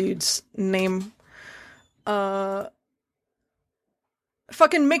on this dude's name. Fucking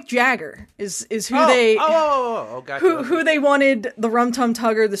Mick Jagger is who gotcha. who they wanted the Rum Tum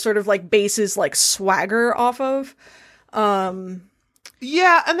Tugger, the sort of bass's swagger off of.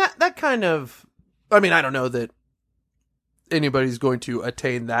 Yeah, and that kind of, I mean, I don't know that anybody's going to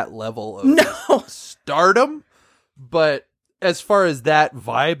attain that level of stardom, but as far as that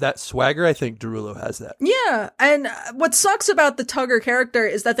vibe, that swagger, I think Derulo has that. Yeah, and what sucks about the Tugger character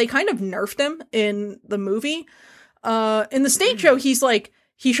is that they kind of nerfed him in the movie. In the stage show, he's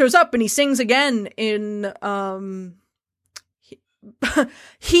he shows up and he sings again in,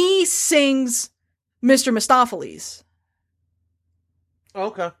 he sings Mr. Mistopheles.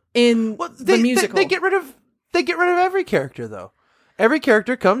 Okay. In the musical. They get rid of every character, though. Every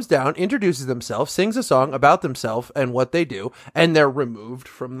character comes down, introduces themselves, sings a song about themselves and what they do, and they're removed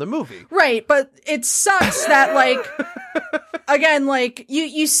from the movie. Right, but it sucks that again,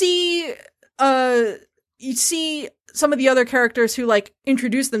 you see some of the other characters who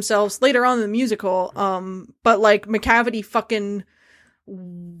introduce themselves later on in the musical, but McCavity fucking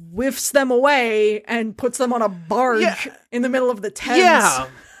whiffs them away and puts them on a barge in the middle of the Thames. Yeah.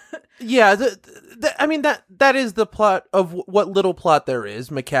 Yeah, I mean, that is the plot of what little plot there is.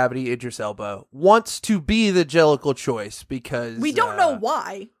 McCavity, Idris Elba, wants to be the Jellicle choice because... We don't know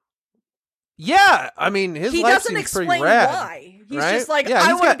why. Yeah, I mean, his life doesn't seems pretty explain rad, why. He's right? just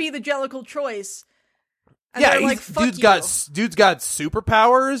I want to be the Jellicle choice. And yeah, fuck dude's you. got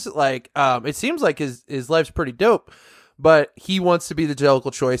superpowers. It seems like his life's pretty dope. But he wants to be the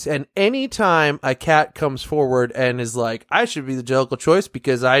Jellicle choice, and anytime a cat comes forward and is like, I should be the Jellicle choice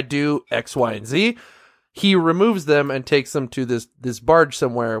because I do X, Y, and Z, he removes them and takes them to this barge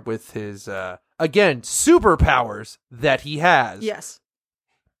somewhere with his, again, superpowers that he has. Yes.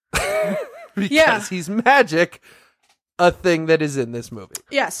 Because he's magic, a thing that is in this movie.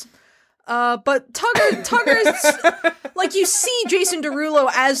 Yes. But Tugger is, you see Jason Derulo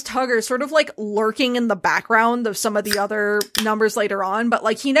as Tugger sort of, lurking in the background of some of the other numbers later on,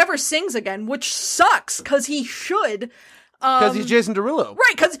 but, he never sings again, which sucks, because he should. Because he's Jason Derulo.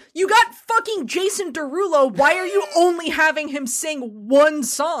 Right, because you got fucking Jason Derulo, why are you only having him sing one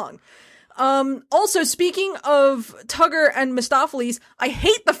song? Also, speaking of Tugger and Mistopheles, I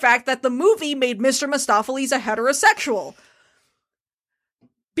hate the fact that the movie made Mr. Mistopheles a heterosexual.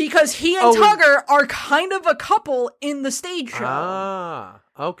 Because he and Tugger are kind of a couple in the stage show. Ah,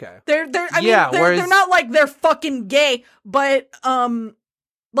 okay. They're not like they're fucking gay, but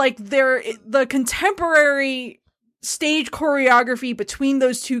like the contemporary stage choreography between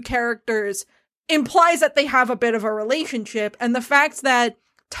those two characters implies that they have a bit of a relationship, and the fact that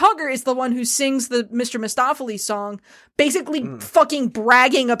Tugger is the one who sings the Mr. Mistopheles song, basically fucking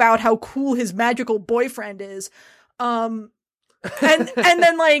bragging about how cool his magical boyfriend is. And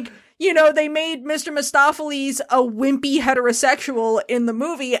then, like, you know, they made Mr. Mistopheles a wimpy heterosexual in the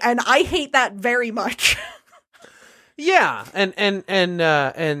movie, and I hate that very much. Yeah, and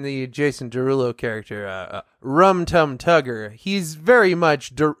the Jason Derulo character, Rum Tum Tugger, he's very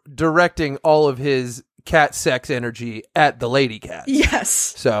much directing all of his cat sex energy at the lady cats. Yes.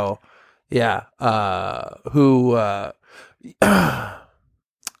 So, yeah, I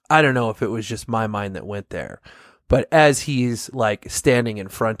don't know if it was just my mind that went there. But as he's like standing in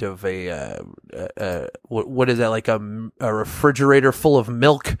front of what is that, like a refrigerator full of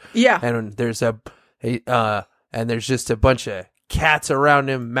milk? Yeah, and there's there's just a bunch of cats around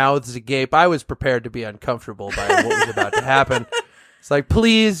him, mouths agape. I was prepared to be uncomfortable by what was about to happen. It's like,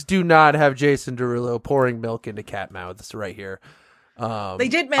 please do not have Jason Derulo pouring milk into cat mouths right here. They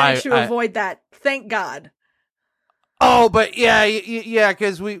did manage to avoid that, thank God. Oh, but yeah,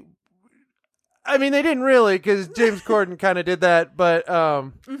 because I mean, they didn't really, because James Corden kind of did that, but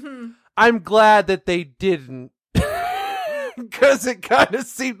I'm glad that they didn't, because it kind of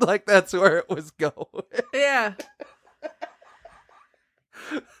seemed like that's where it was going. Yeah.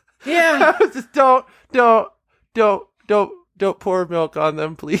 Yeah. Just don't pour milk on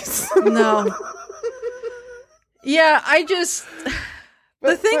them, please. No. Yeah,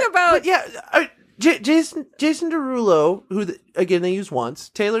 Jason Derulo, who again they used once.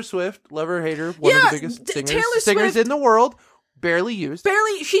 Taylor Swift, love her or hate her, one of the biggest singers in the world, barely used.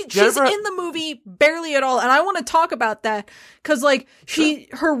 She's in the movie barely at all, and I want to talk about that because like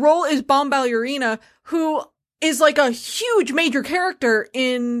her role is Bomb Ballerina, who is like a huge major character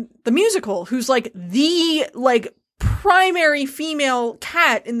in the musical, who's like the like primary female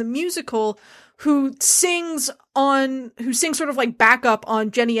cat in the musical, who sings sort of like backup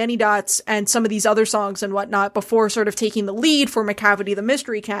on Jenny Anydots and some of these other songs and whatnot before sort of taking the lead for McCavity the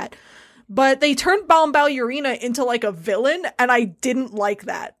Mystery Cat. But they turned Bomb Ballerina into like a villain, and I didn't like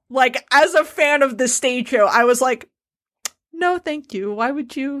that. Like, as a fan of the stage show, I was like, no, thank you. Why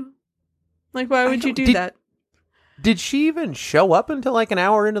would you do that? Did she even show up until like an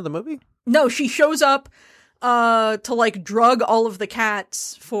hour into the movie? No, she shows up to like drug all of the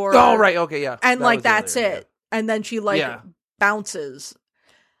cats for right, okay, yeah, and like that's earlier, it, yeah. And then she like bounces,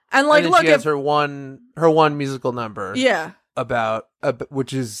 and like look, she has her one musical number, about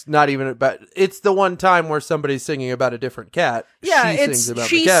which is not even about. It's the one time where somebody's singing about a different cat. Yeah,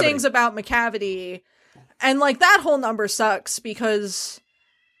 she sings about McCavity, and like that whole number sucks because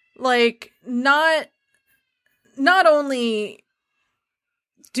like not only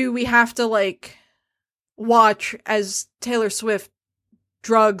do we have to like watch as Taylor Swift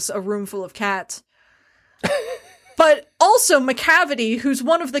drugs a room full of cats, but also McCavity, who's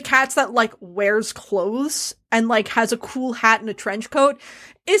one of the cats that like wears clothes and like has a cool hat and a trench coat,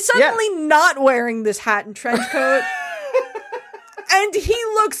 is suddenly not wearing this hat and trench coat. And he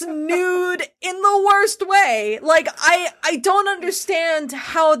looks nude in the worst way. Like, I don't understand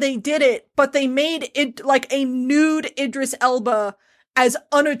how they did it, but they made it like a nude Idris Elba as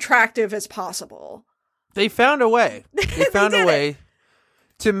unattractive as possible. They found a way. They found a way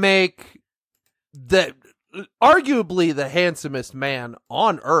to make arguably the handsomest man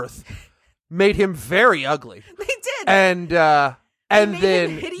on Earth, made him very ugly. They did. And then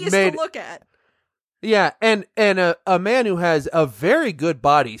him hideous to look at. Yeah, and a man who has a very good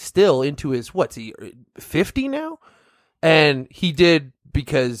body still into his, what's he, 50 now? And he did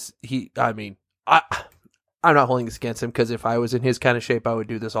because I'm not holding this against him, because if I was in his kind of shape, I would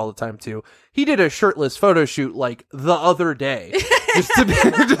do this all the time too. He did a shirtless photo shoot like the other day, just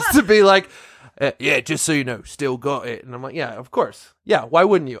to be like, just so you know, still got it. And I'm like, yeah, of course. Yeah, why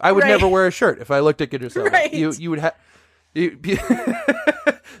wouldn't you? I would never wear a shirt if I looked at Idris Elba. Right. You would have...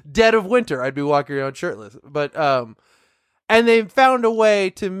 dead of winter, I'd be walking around shirtless. But and they found a way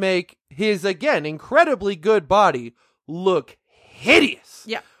to make his, again, incredibly good body look hideous.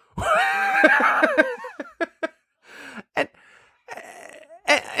 Yeah.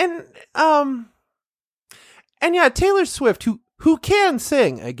 and yeah, Taylor Swift, who can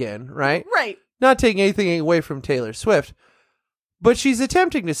sing again, right? Right. Not taking anything away from Taylor Swift, but she's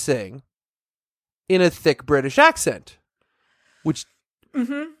attempting to sing in a thick British accent, which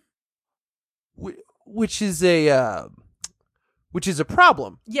is which is a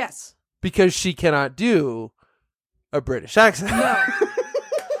problem Yes. because she cannot do a British accent. No.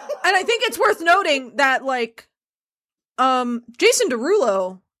 And I think it's worth noting that, like, Jason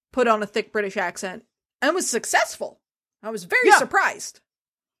Derulo put on a thick British accent and was successful. I was very surprised.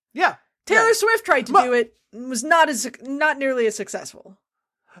 Yeah. Taylor Swift tried to do it, and was not nearly as successful.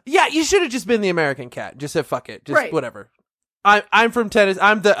 Yeah, you should have just been the American Cat. Just said fuck it. Just right. Whatever. I'm from Tennessee.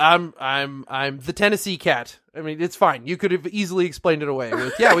 I'm the Tennessee Cat. I mean, it's fine. You could have easily explained it away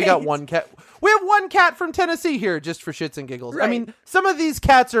with, yeah, we got one cat. We have one cat from Tennessee here just for shits and giggles. Right. I mean, some of these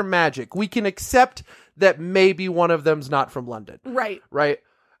cats are magic. We can accept that maybe one of them's not from London. Right. Right.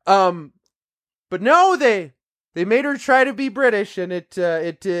 But no, they made her try to be British, and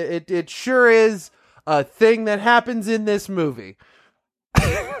it sure is a thing that happens in this movie.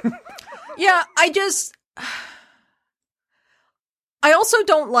 Yeah, I also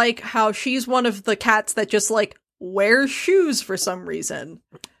don't like how she's one of the cats that just, like, wears shoes for some reason.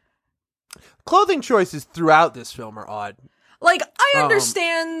 Clothing choices throughout this film are odd. Like, I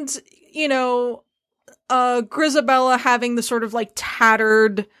understand, Grisabella having the sort of, like,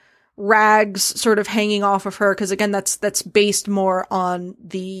 tattered rags sort of hanging off of her, because, again, that's based more on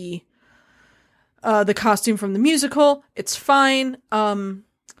the costume from the musical. It's fine.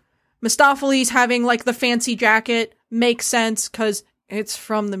 Mistopheles having, like, the fancy jacket makes sense, because it's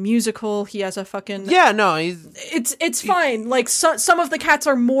from the musical. He has a fucking... Yeah, no, It's fine. Like, some of the cats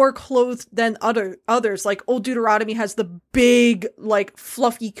are more clothed than others. Like, Old Deuteronomy has the big, like,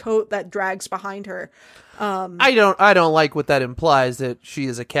 fluffy coat that drags behind her. I don't like what that implies, that she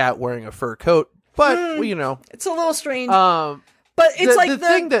is a cat wearing a fur coat, but, It's a little strange. But it's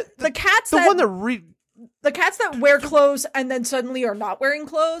the cats that wear clothes and then suddenly are not wearing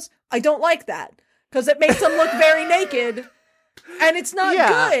clothes, I don't like that. Because it makes them look very naked. And it's not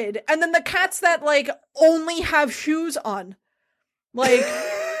good. And then the cats that, like, only have shoes on. Like,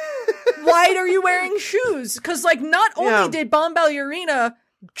 why are you wearing shoes? Because, like, not only did Bomb Ballerina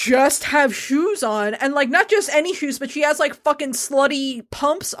just have shoes on, and, like, not just any shoes, but she has, like, fucking slutty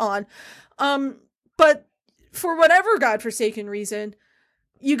pumps on. But for whatever godforsaken reason,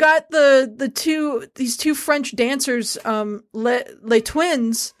 you got these two French dancers, Les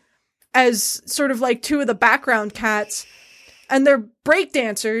Twins, as sort of like two of the background cats, and they're break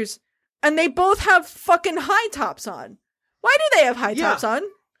dancers, and they both have fucking high tops on. Why do they have high tops on?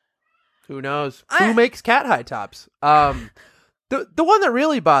 Who knows? Who makes cat high tops? The one that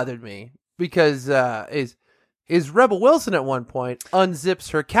really bothered me, because is Rebel Wilson at one point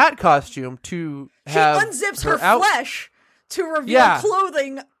unzips her cat costume to have... She unzips her flesh to reveal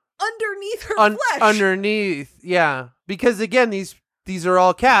clothing underneath her flesh. Underneath, yeah. Because again, these are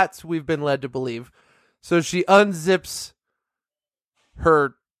all cats, we've been led to believe. So she unzips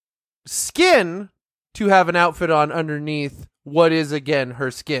her skin to have an outfit on underneath what is, again, her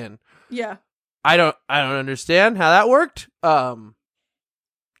skin. Yeah. I don't understand how that worked. But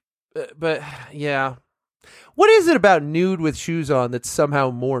yeah. What is it about nude with shoes on that's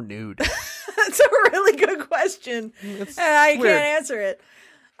somehow more nude? That's a really good question. And I can't answer it.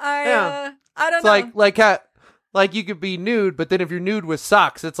 I don't know. Like you could be nude, but then if you're nude with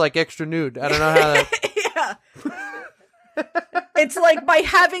socks, it's like extra nude. I don't know how that... Yeah. It's like by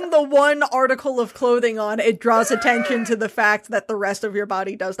having the one article of clothing on, it draws attention to the fact that the rest of your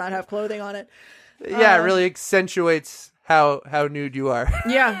body does not have clothing on it. Yeah, it really accentuates how nude you are.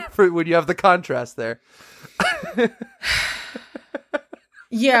 Yeah. When you have the contrast there.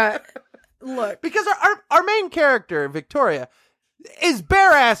 Yeah. Look. Because our main character, Victoria, is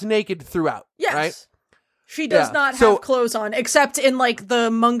bare-ass naked throughout. Yes. Right? She does not have clothes on, except in, like, the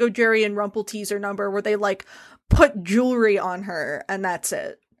Mungo Jerry and Rumple teaser number where they, like, put jewelry on her, and that's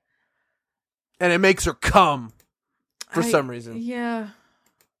it. And it makes her come for some reason. Yeah.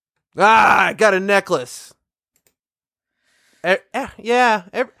 I got a necklace. Yeah.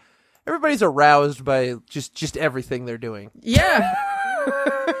 Everybody's aroused by just everything they're doing. Yeah.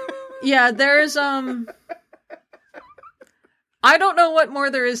 Yeah, there's, I don't know what more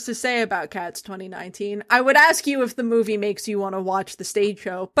there is to say about Cats 2019. I would ask you if the movie makes you want to watch the stage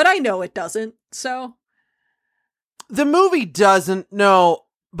show, but I know it doesn't, so. The movie doesn't, no,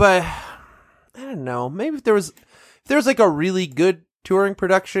 but I don't know. Maybe if there's like a really good touring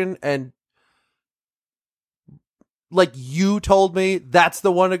production and like you told me that's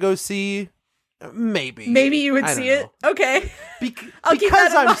the one to go see, maybe you would see it. Okay.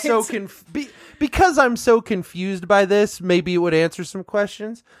 Because I'm so confused by this, maybe it would answer some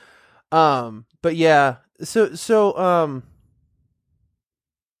questions. But yeah, so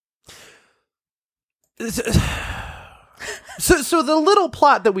the little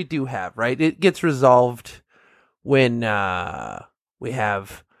plot that we do have, right? It gets resolved when we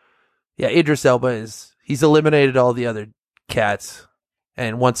have Idris Elba he's eliminated all the other cats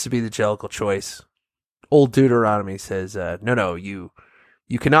and wants to be the Jellicle choice. Old Deuteronomy says, no, you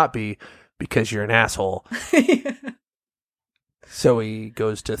cannot be because you're an asshole. So he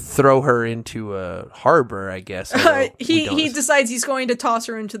goes to throw her into a harbor, I guess. He decides he's going to toss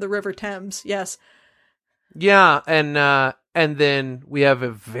her into the River Thames. Yes. Yeah, and then we have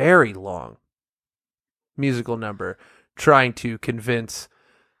a very long musical number trying to convince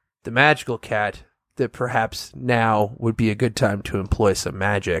the magical cat that perhaps now would be a good time to employ some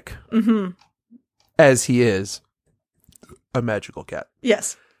magic, as he is a magical cat.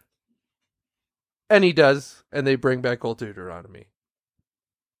 Yes. And he does, and they bring back old Deuteronomy.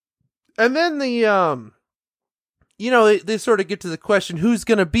 And then they sort of get to the question, who's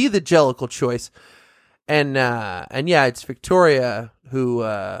going to be the Jellicle choice? And it's Victoria who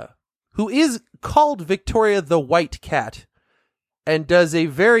is called Victoria the White Cat and does a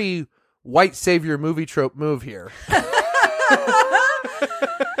very white savior movie trope move here.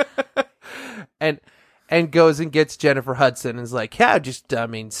 and goes and gets Jennifer Hudson and is like, yeah, just,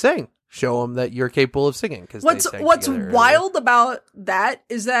 sing. Show them that you're capable of singing. What's wild about that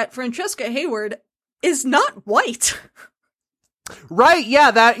is that Francesca Hayward is not white. Right?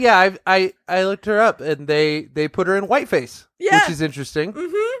 Yeah. I looked her up, and they put her in whiteface, which is interesting.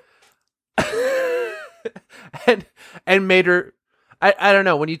 and made her. I don't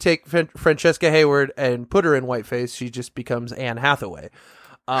know. When you take Francesca Hayward and put her in whiteface, she just becomes Anne Hathaway,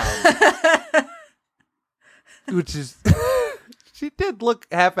 which is. She did look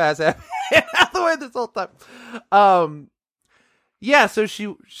half-ass Anne Hathaway this whole time. So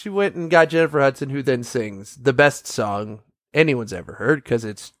she went and got Jennifer Hudson, who then sings the best song anyone's ever heard, because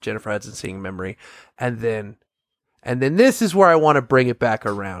it's Jennifer Hudson singing Memory. And then this is where I want to bring it back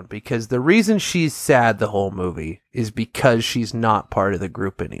around, because the reason she's sad the whole movie is because she's not part of the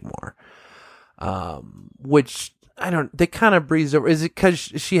group anymore. Which... they kind of breeze over. Is it because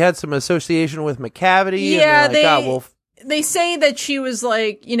she had some association with McCavity? Yeah, they say that she was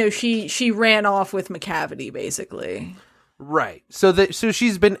like, she ran off with McCavity, basically. Right. So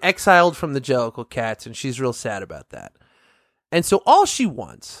she's been exiled from the Jellicle Cats, and she's real sad about that. And so all she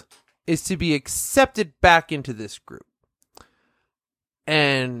wants is to be accepted back into this group.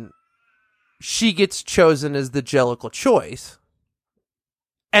 And she gets chosen as the Jellicle choice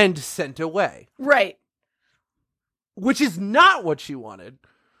and sent away. Right. Which is not what she wanted.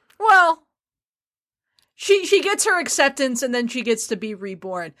 Well... She gets her acceptance, and then she gets to be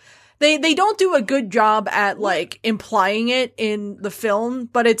reborn. They don't do a good job at implying it in the film,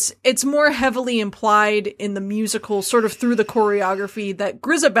 but it's more heavily implied in the musical, sort of through the choreography, that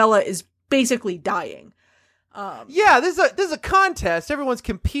Grisabella is basically dying. This is a contest. Everyone's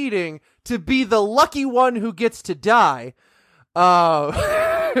competing to be the lucky one who gets to die. That's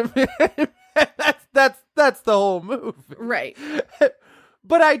the whole move, right?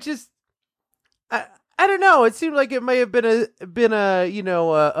 But I don't know. It seemed like it may have been a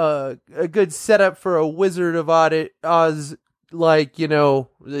good setup for a Wizard of Oz, your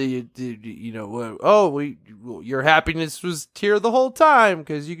happiness was here the whole time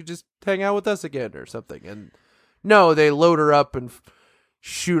because you could just hang out with us again or something. And no, they load her up and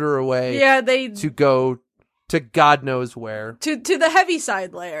shoot her away. Yeah, to go to God knows where, to the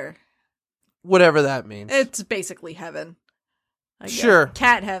Heaviside lair, whatever that means. It's basically heaven. I guess. Sure,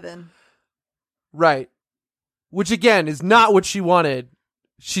 cat heaven. Right. Which, again, is not what she wanted.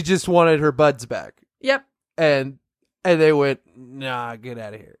 She just wanted her buds back. Yep. And they went, nah, get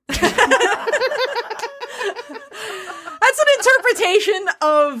out of here. That's an interpretation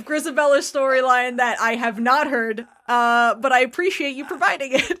of Grisabella's storyline that I have not heard, but I appreciate you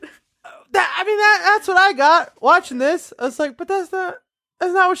providing it. That's what I got watching this. I was like, but that's not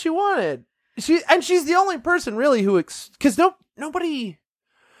what she wanted. She's the only person really who, because nobody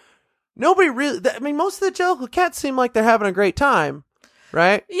really, most of the Jellicle Cats seem like they're having a great time,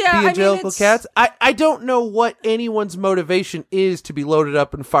 right? Yeah, Being Jellicle Cats. I don't know what anyone's motivation is to be loaded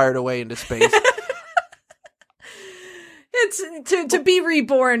up and fired away into space. It's to be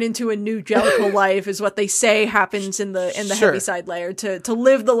reborn into a new Jellicle life is what they say happens in the Sure. Heaviside layer, to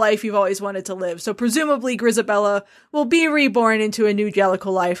live the life you've always wanted to live. So presumably Grisabella will be reborn into a new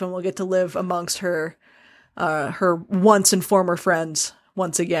Jellicle life and will get to live amongst her once and former friends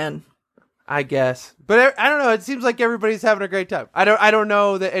once again. I guess. But I don't know. It seems like everybody's having a great time. I don't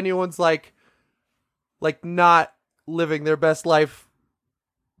know that anyone's like not living their best life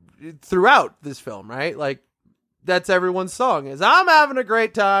throughout this film, right? Like, that's everyone's song is, I'm having a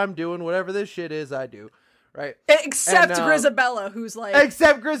great time doing whatever this shit is I do, right? Except Grisabella, who's like...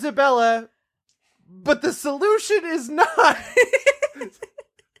 Except Grisabella, But the solution is not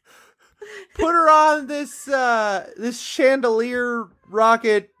put her on this this chandelier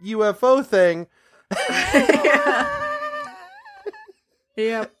rocket UFO thing.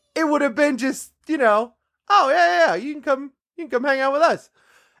 Yeah. It would have been just, oh yeah, you can come hang out with us.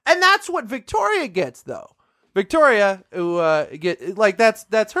 And that's what Victoria gets, though. Victoria, who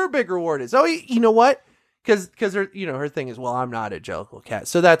that's her big reward is, you know what? Because her her thing is, well, I'm not a Jellicle Cat,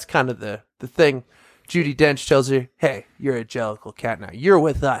 so that's kind of the thing. Judi Dench tells her, hey, you're a Jellicle Cat now. You're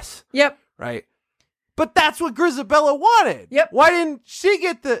with us. Yep. Right. But that's what Grisabella wanted. Yep. Why didn't she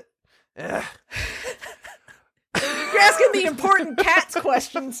get the? You're asking the important cats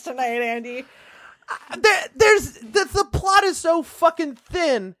questions tonight, Andy. The plot is so fucking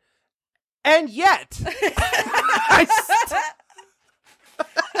thin, and yet,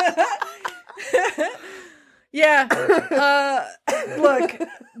 yeah. Look,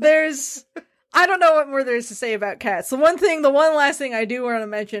 I don't know what more there is to say about cats. The one last thing I do want to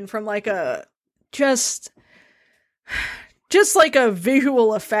mention from like a just like a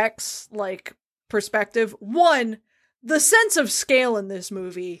visual effects like perspective. One, the sense of scale in this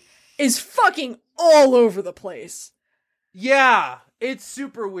movie is fucking all over the place. Yeah, it's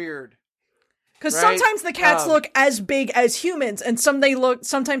super weird. Because sometimes the cats look as big as humans, and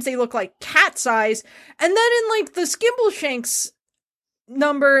sometimes they look like cat size. And then in like the Skimbleshanks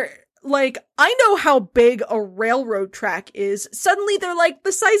number, like I know how big a railroad track is. Suddenly they're like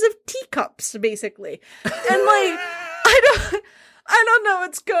the size of teacups, basically. And like I don't know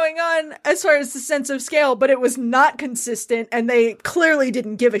what's going on as far as the sense of scale, but it was not consistent, and they clearly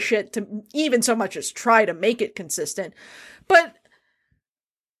didn't give a shit to even so much as try to make it consistent. But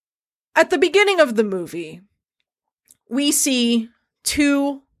at the beginning of the movie, we see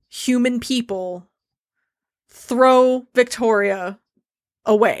two human people throw Victoria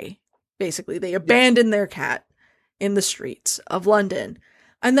away. Basically, they abandon their cat in the streets of London.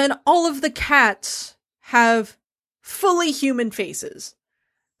 And then all of the cats have fully human faces.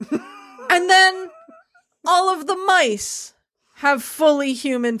 And then all of the mice have fully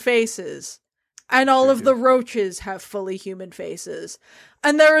human faces. And all of the roaches have fully human faces.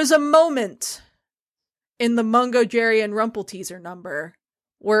 And there is a moment in the Mungo, Jerry, and Rumpelteazer number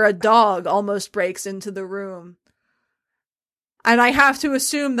where a dog almost breaks into the room. And I have to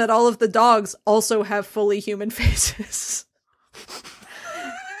assume that all of the dogs also have fully human faces.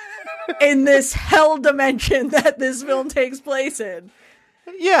 In this hell dimension that this film takes place in.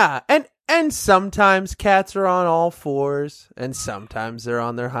 Yeah, and sometimes cats are on all fours, and sometimes they're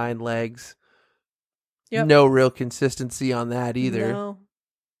on their hind legs. Yep. No real consistency on that either. No.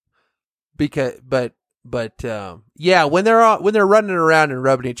 But yeah, when they're running around and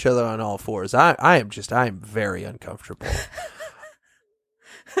rubbing each other on all fours, I am very uncomfortable.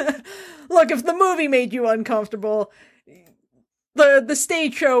 Look, if the movie made you uncomfortable, the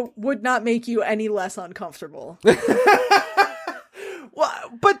stage show would not make you any less uncomfortable.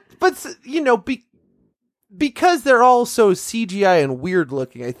 Well, but because they're all so CGI and weird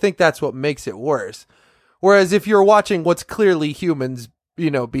looking, I think that's what makes it worse. Whereas if you're watching what's clearly humans,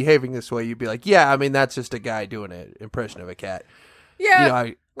 behaving this way, you'd be like, yeah, I mean, that's just a guy doing an impression of a cat.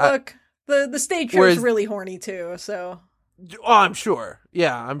 Yeah. Look, the stage show is really horny too, so. Oh, I'm sure.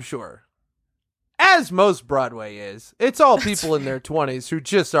 Yeah, I'm sure. As most Broadway is. It's all people in their 20s who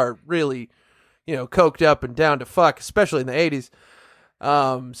just are really, coked up and down to fuck, especially in the 80s.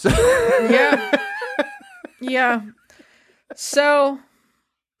 So yeah. Yeah. So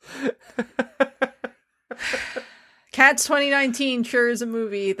Cats 2019 sure is a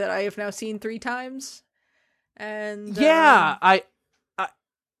movie that I have now seen 3 times. And yeah,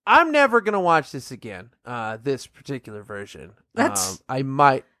 I'm never going to watch this again. This particular version. I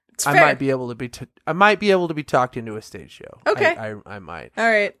might be able to be talked into a stage show. Okay. I might. All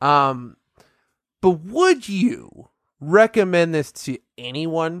right. But would you recommend this to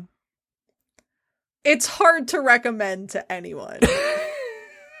anyone? It's hard to recommend to anyone.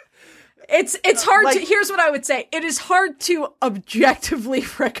 It's hard to, here's what I would say. It is hard to objectively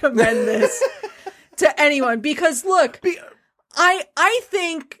recommend this to anyone because look, I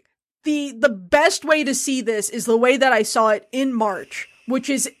think the best way to see this is the way that I saw it in March, which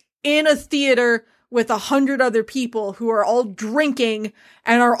is in a theater with 100 other people who are all drinking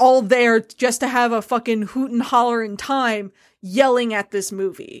and are all there just to have a fucking hoot and holler in time yelling at this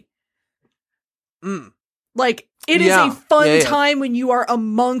movie. Like, it is a fun time when you are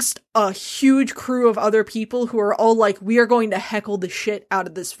amongst a huge crew of other people who are all like, we are going to heckle the shit out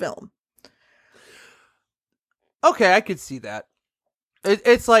of this film. Okay, I could see that.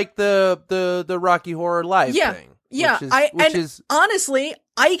 It's like the Rocky Horror Live thing. Yeah, honestly,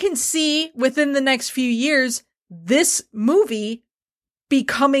 I can see within the next few years this movie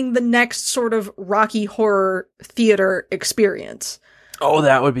becoming the next sort of Rocky Horror theater experience. Oh,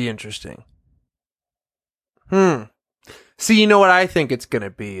 that would be interesting. See, you know what I think it's going to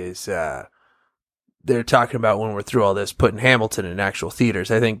be is they're talking about when we're through all this, putting Hamilton in actual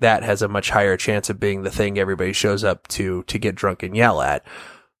theaters. I think that has a much higher chance of being the thing everybody shows up to get drunk and yell at.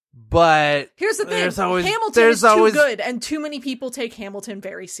 But here's the thing. Hamilton is too good, and too many people take Hamilton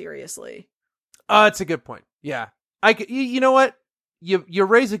very seriously. Oh, it's a good point. Yeah. You know what? You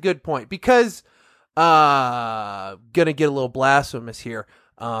raise a good point, because gonna get a little blasphemous here.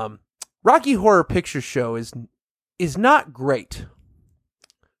 Rocky Horror Picture Show is not great.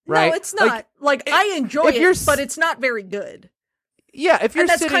 Right? No, it's not. Like I enjoy it, but it's not very good. Yeah, if you're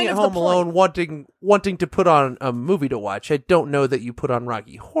sitting at home alone wanting to put on a movie to watch, I don't know that you put on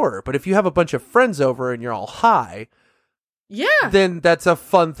Rocky Horror. But if you have a bunch of friends over and you're all high, then that's a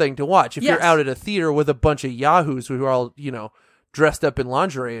fun thing to watch. If you're out at a theater with a bunch of yahoos who are all, dressed up in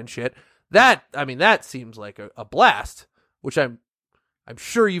lingerie and shit, that seems like a blast, which I'm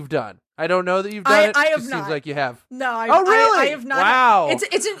sure you've done. I don't know that you've done it. I have it not. Seems like you have. No, really? I have not. Wow. It's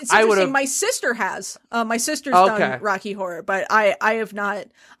interesting. My sister has. My sister's done Rocky Horror, but I have not.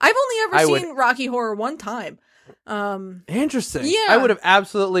 I've only ever seen Rocky Horror one time. Interesting. Yeah. I would have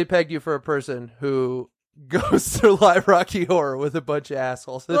absolutely pegged you for a person who goes to live Rocky Horror with a bunch of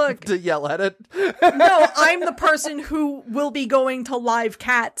assholes to yell at it. No, I'm the person who will be going to live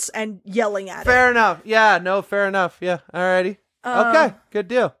Cats and yelling at it. Fair enough. Yeah, no, fair enough. Yeah, alrighty. Okay, good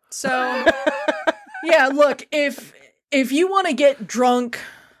deal. So, yeah, look, if you want to get drunk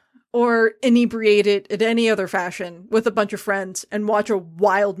or inebriated in any other fashion with a bunch of friends and watch a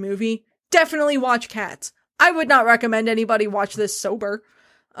wild movie, definitely watch Cats. I would not recommend anybody watch this sober.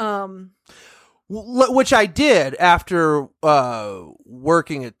 Which I did after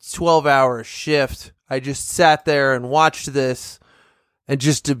working a 12-hour shift. I just sat there and watched this and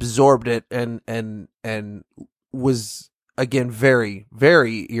just absorbed it and was, again, very,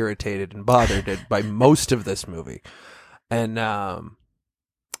 very irritated and bothered by most of this movie. And I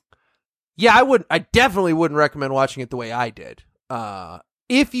definitely wouldn't recommend watching it the way I did.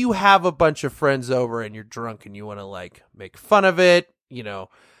 If you have a bunch of friends over and you're drunk and you want to make fun of it,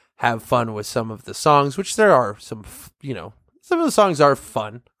 have fun with some of the songs, which there are some, some of the songs are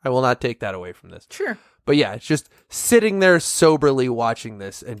fun. I will not take that away from this. Sure. But yeah, it's just sitting there soberly watching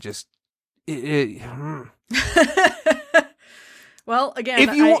this and just Well, again,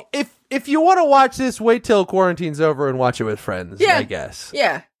 if you want to watch this, wait till quarantine's over and watch it with friends, I guess.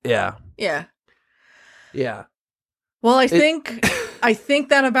 Yeah. Yeah. Yeah. Yeah. Well, I think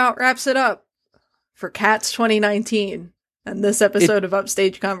that about wraps it up for Cats 2019 and this episode of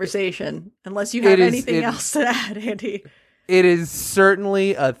Upstage Conversation. Unless you have anything else to add, Andy. It is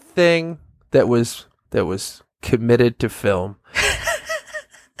certainly a thing that was committed to film.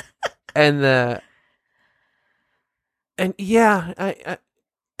 And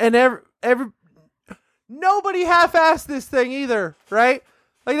nobody half-assed this thing either, right?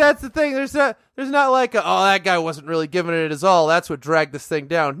 Like, that's the thing. There's not like that guy wasn't really giving it his all. That's what dragged this thing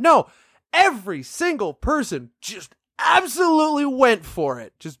down. No, every single person just absolutely went for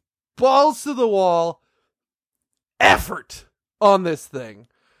it. Just balls to the wall effort on this thing.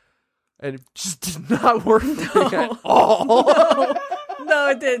 And it just did not work at all. No,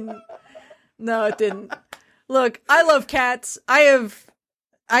 it didn't. No, it didn't. Look, I love cats. I have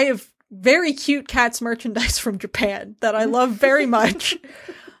very cute Cats merchandise from Japan that I love very much.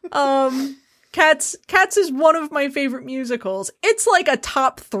 Cats is one of my favorite musicals. It's like a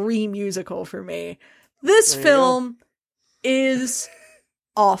top 3 musical for me. This film is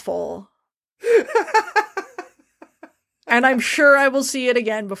awful. And I'm sure I will see it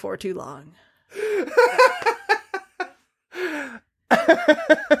again before too long.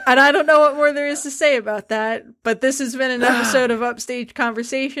 And I don't know what more there is to say about that, but this has been an episode of Upstage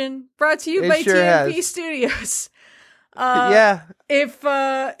Conversation brought to you by TMP Studios.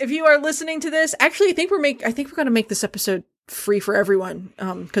 If you are listening to this, actually, I think we're going to make this episode free for everyone,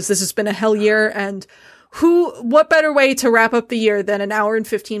 because this has been a hell year, and what better way to wrap up the year than an hour and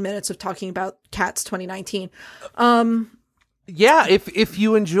 15 minutes of talking about Cats 2019? If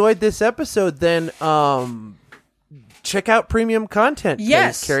you enjoyed this episode, then check out premium content.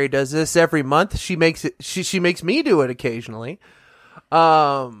 Yes, Carrie does this every month. She makes it. She makes me do it occasionally.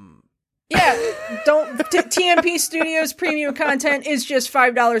 TMP Studios premium content is just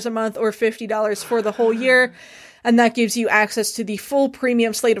 $5 a month or $50 for the whole year. And that gives you access to the full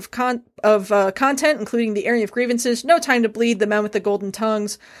premium slate of content, including the airing of grievances, No Time to Bleed, The Man with the Golden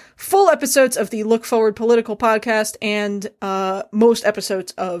Tongues, full episodes of the Look Forward Political podcast, and most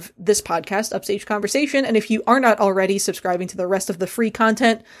episodes of this podcast, Upstage Conversation. And if you are not already subscribing to the rest of the free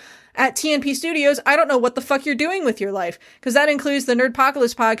content at TNP Studios, I don't know what the fuck you're doing with your life, because that includes the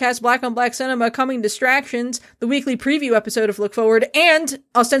Nerdpocalypse podcast, Black on Black Cinema, Coming Distractions, the weekly preview episode of Look Forward, and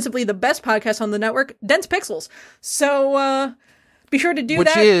ostensibly the best podcast on the network, Dense Pixels. So be sure to do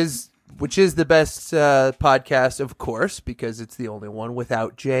that. Which is the best podcast, of course, because it's the only one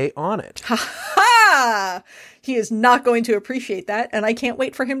without Jay on it. Ha ha! He is not going to appreciate that, and I can't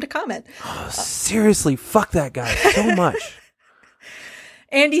wait for him to comment. Oh, seriously, fuck that guy so much.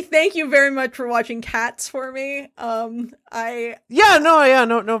 Andy, thank you very much for watching Cats for me. No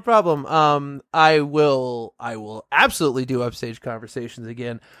problem. I will absolutely do Upstage Conversations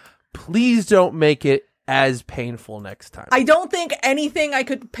again. Please don't make it as painful next time. I don't think anything I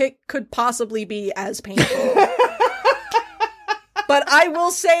could pick could possibly be as painful. But I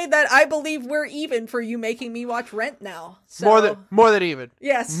will say that I believe we're even for you making me watch Rent now. So. More than even.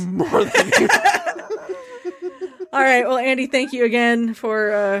 Yes. More than even. All right. Well, Andy, thank you again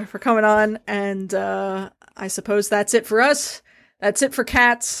for coming on. And I suppose that's it for us. That's it for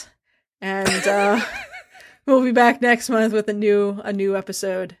Cats. And we'll be back next month with a new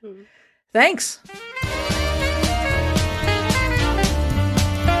episode. Thanks.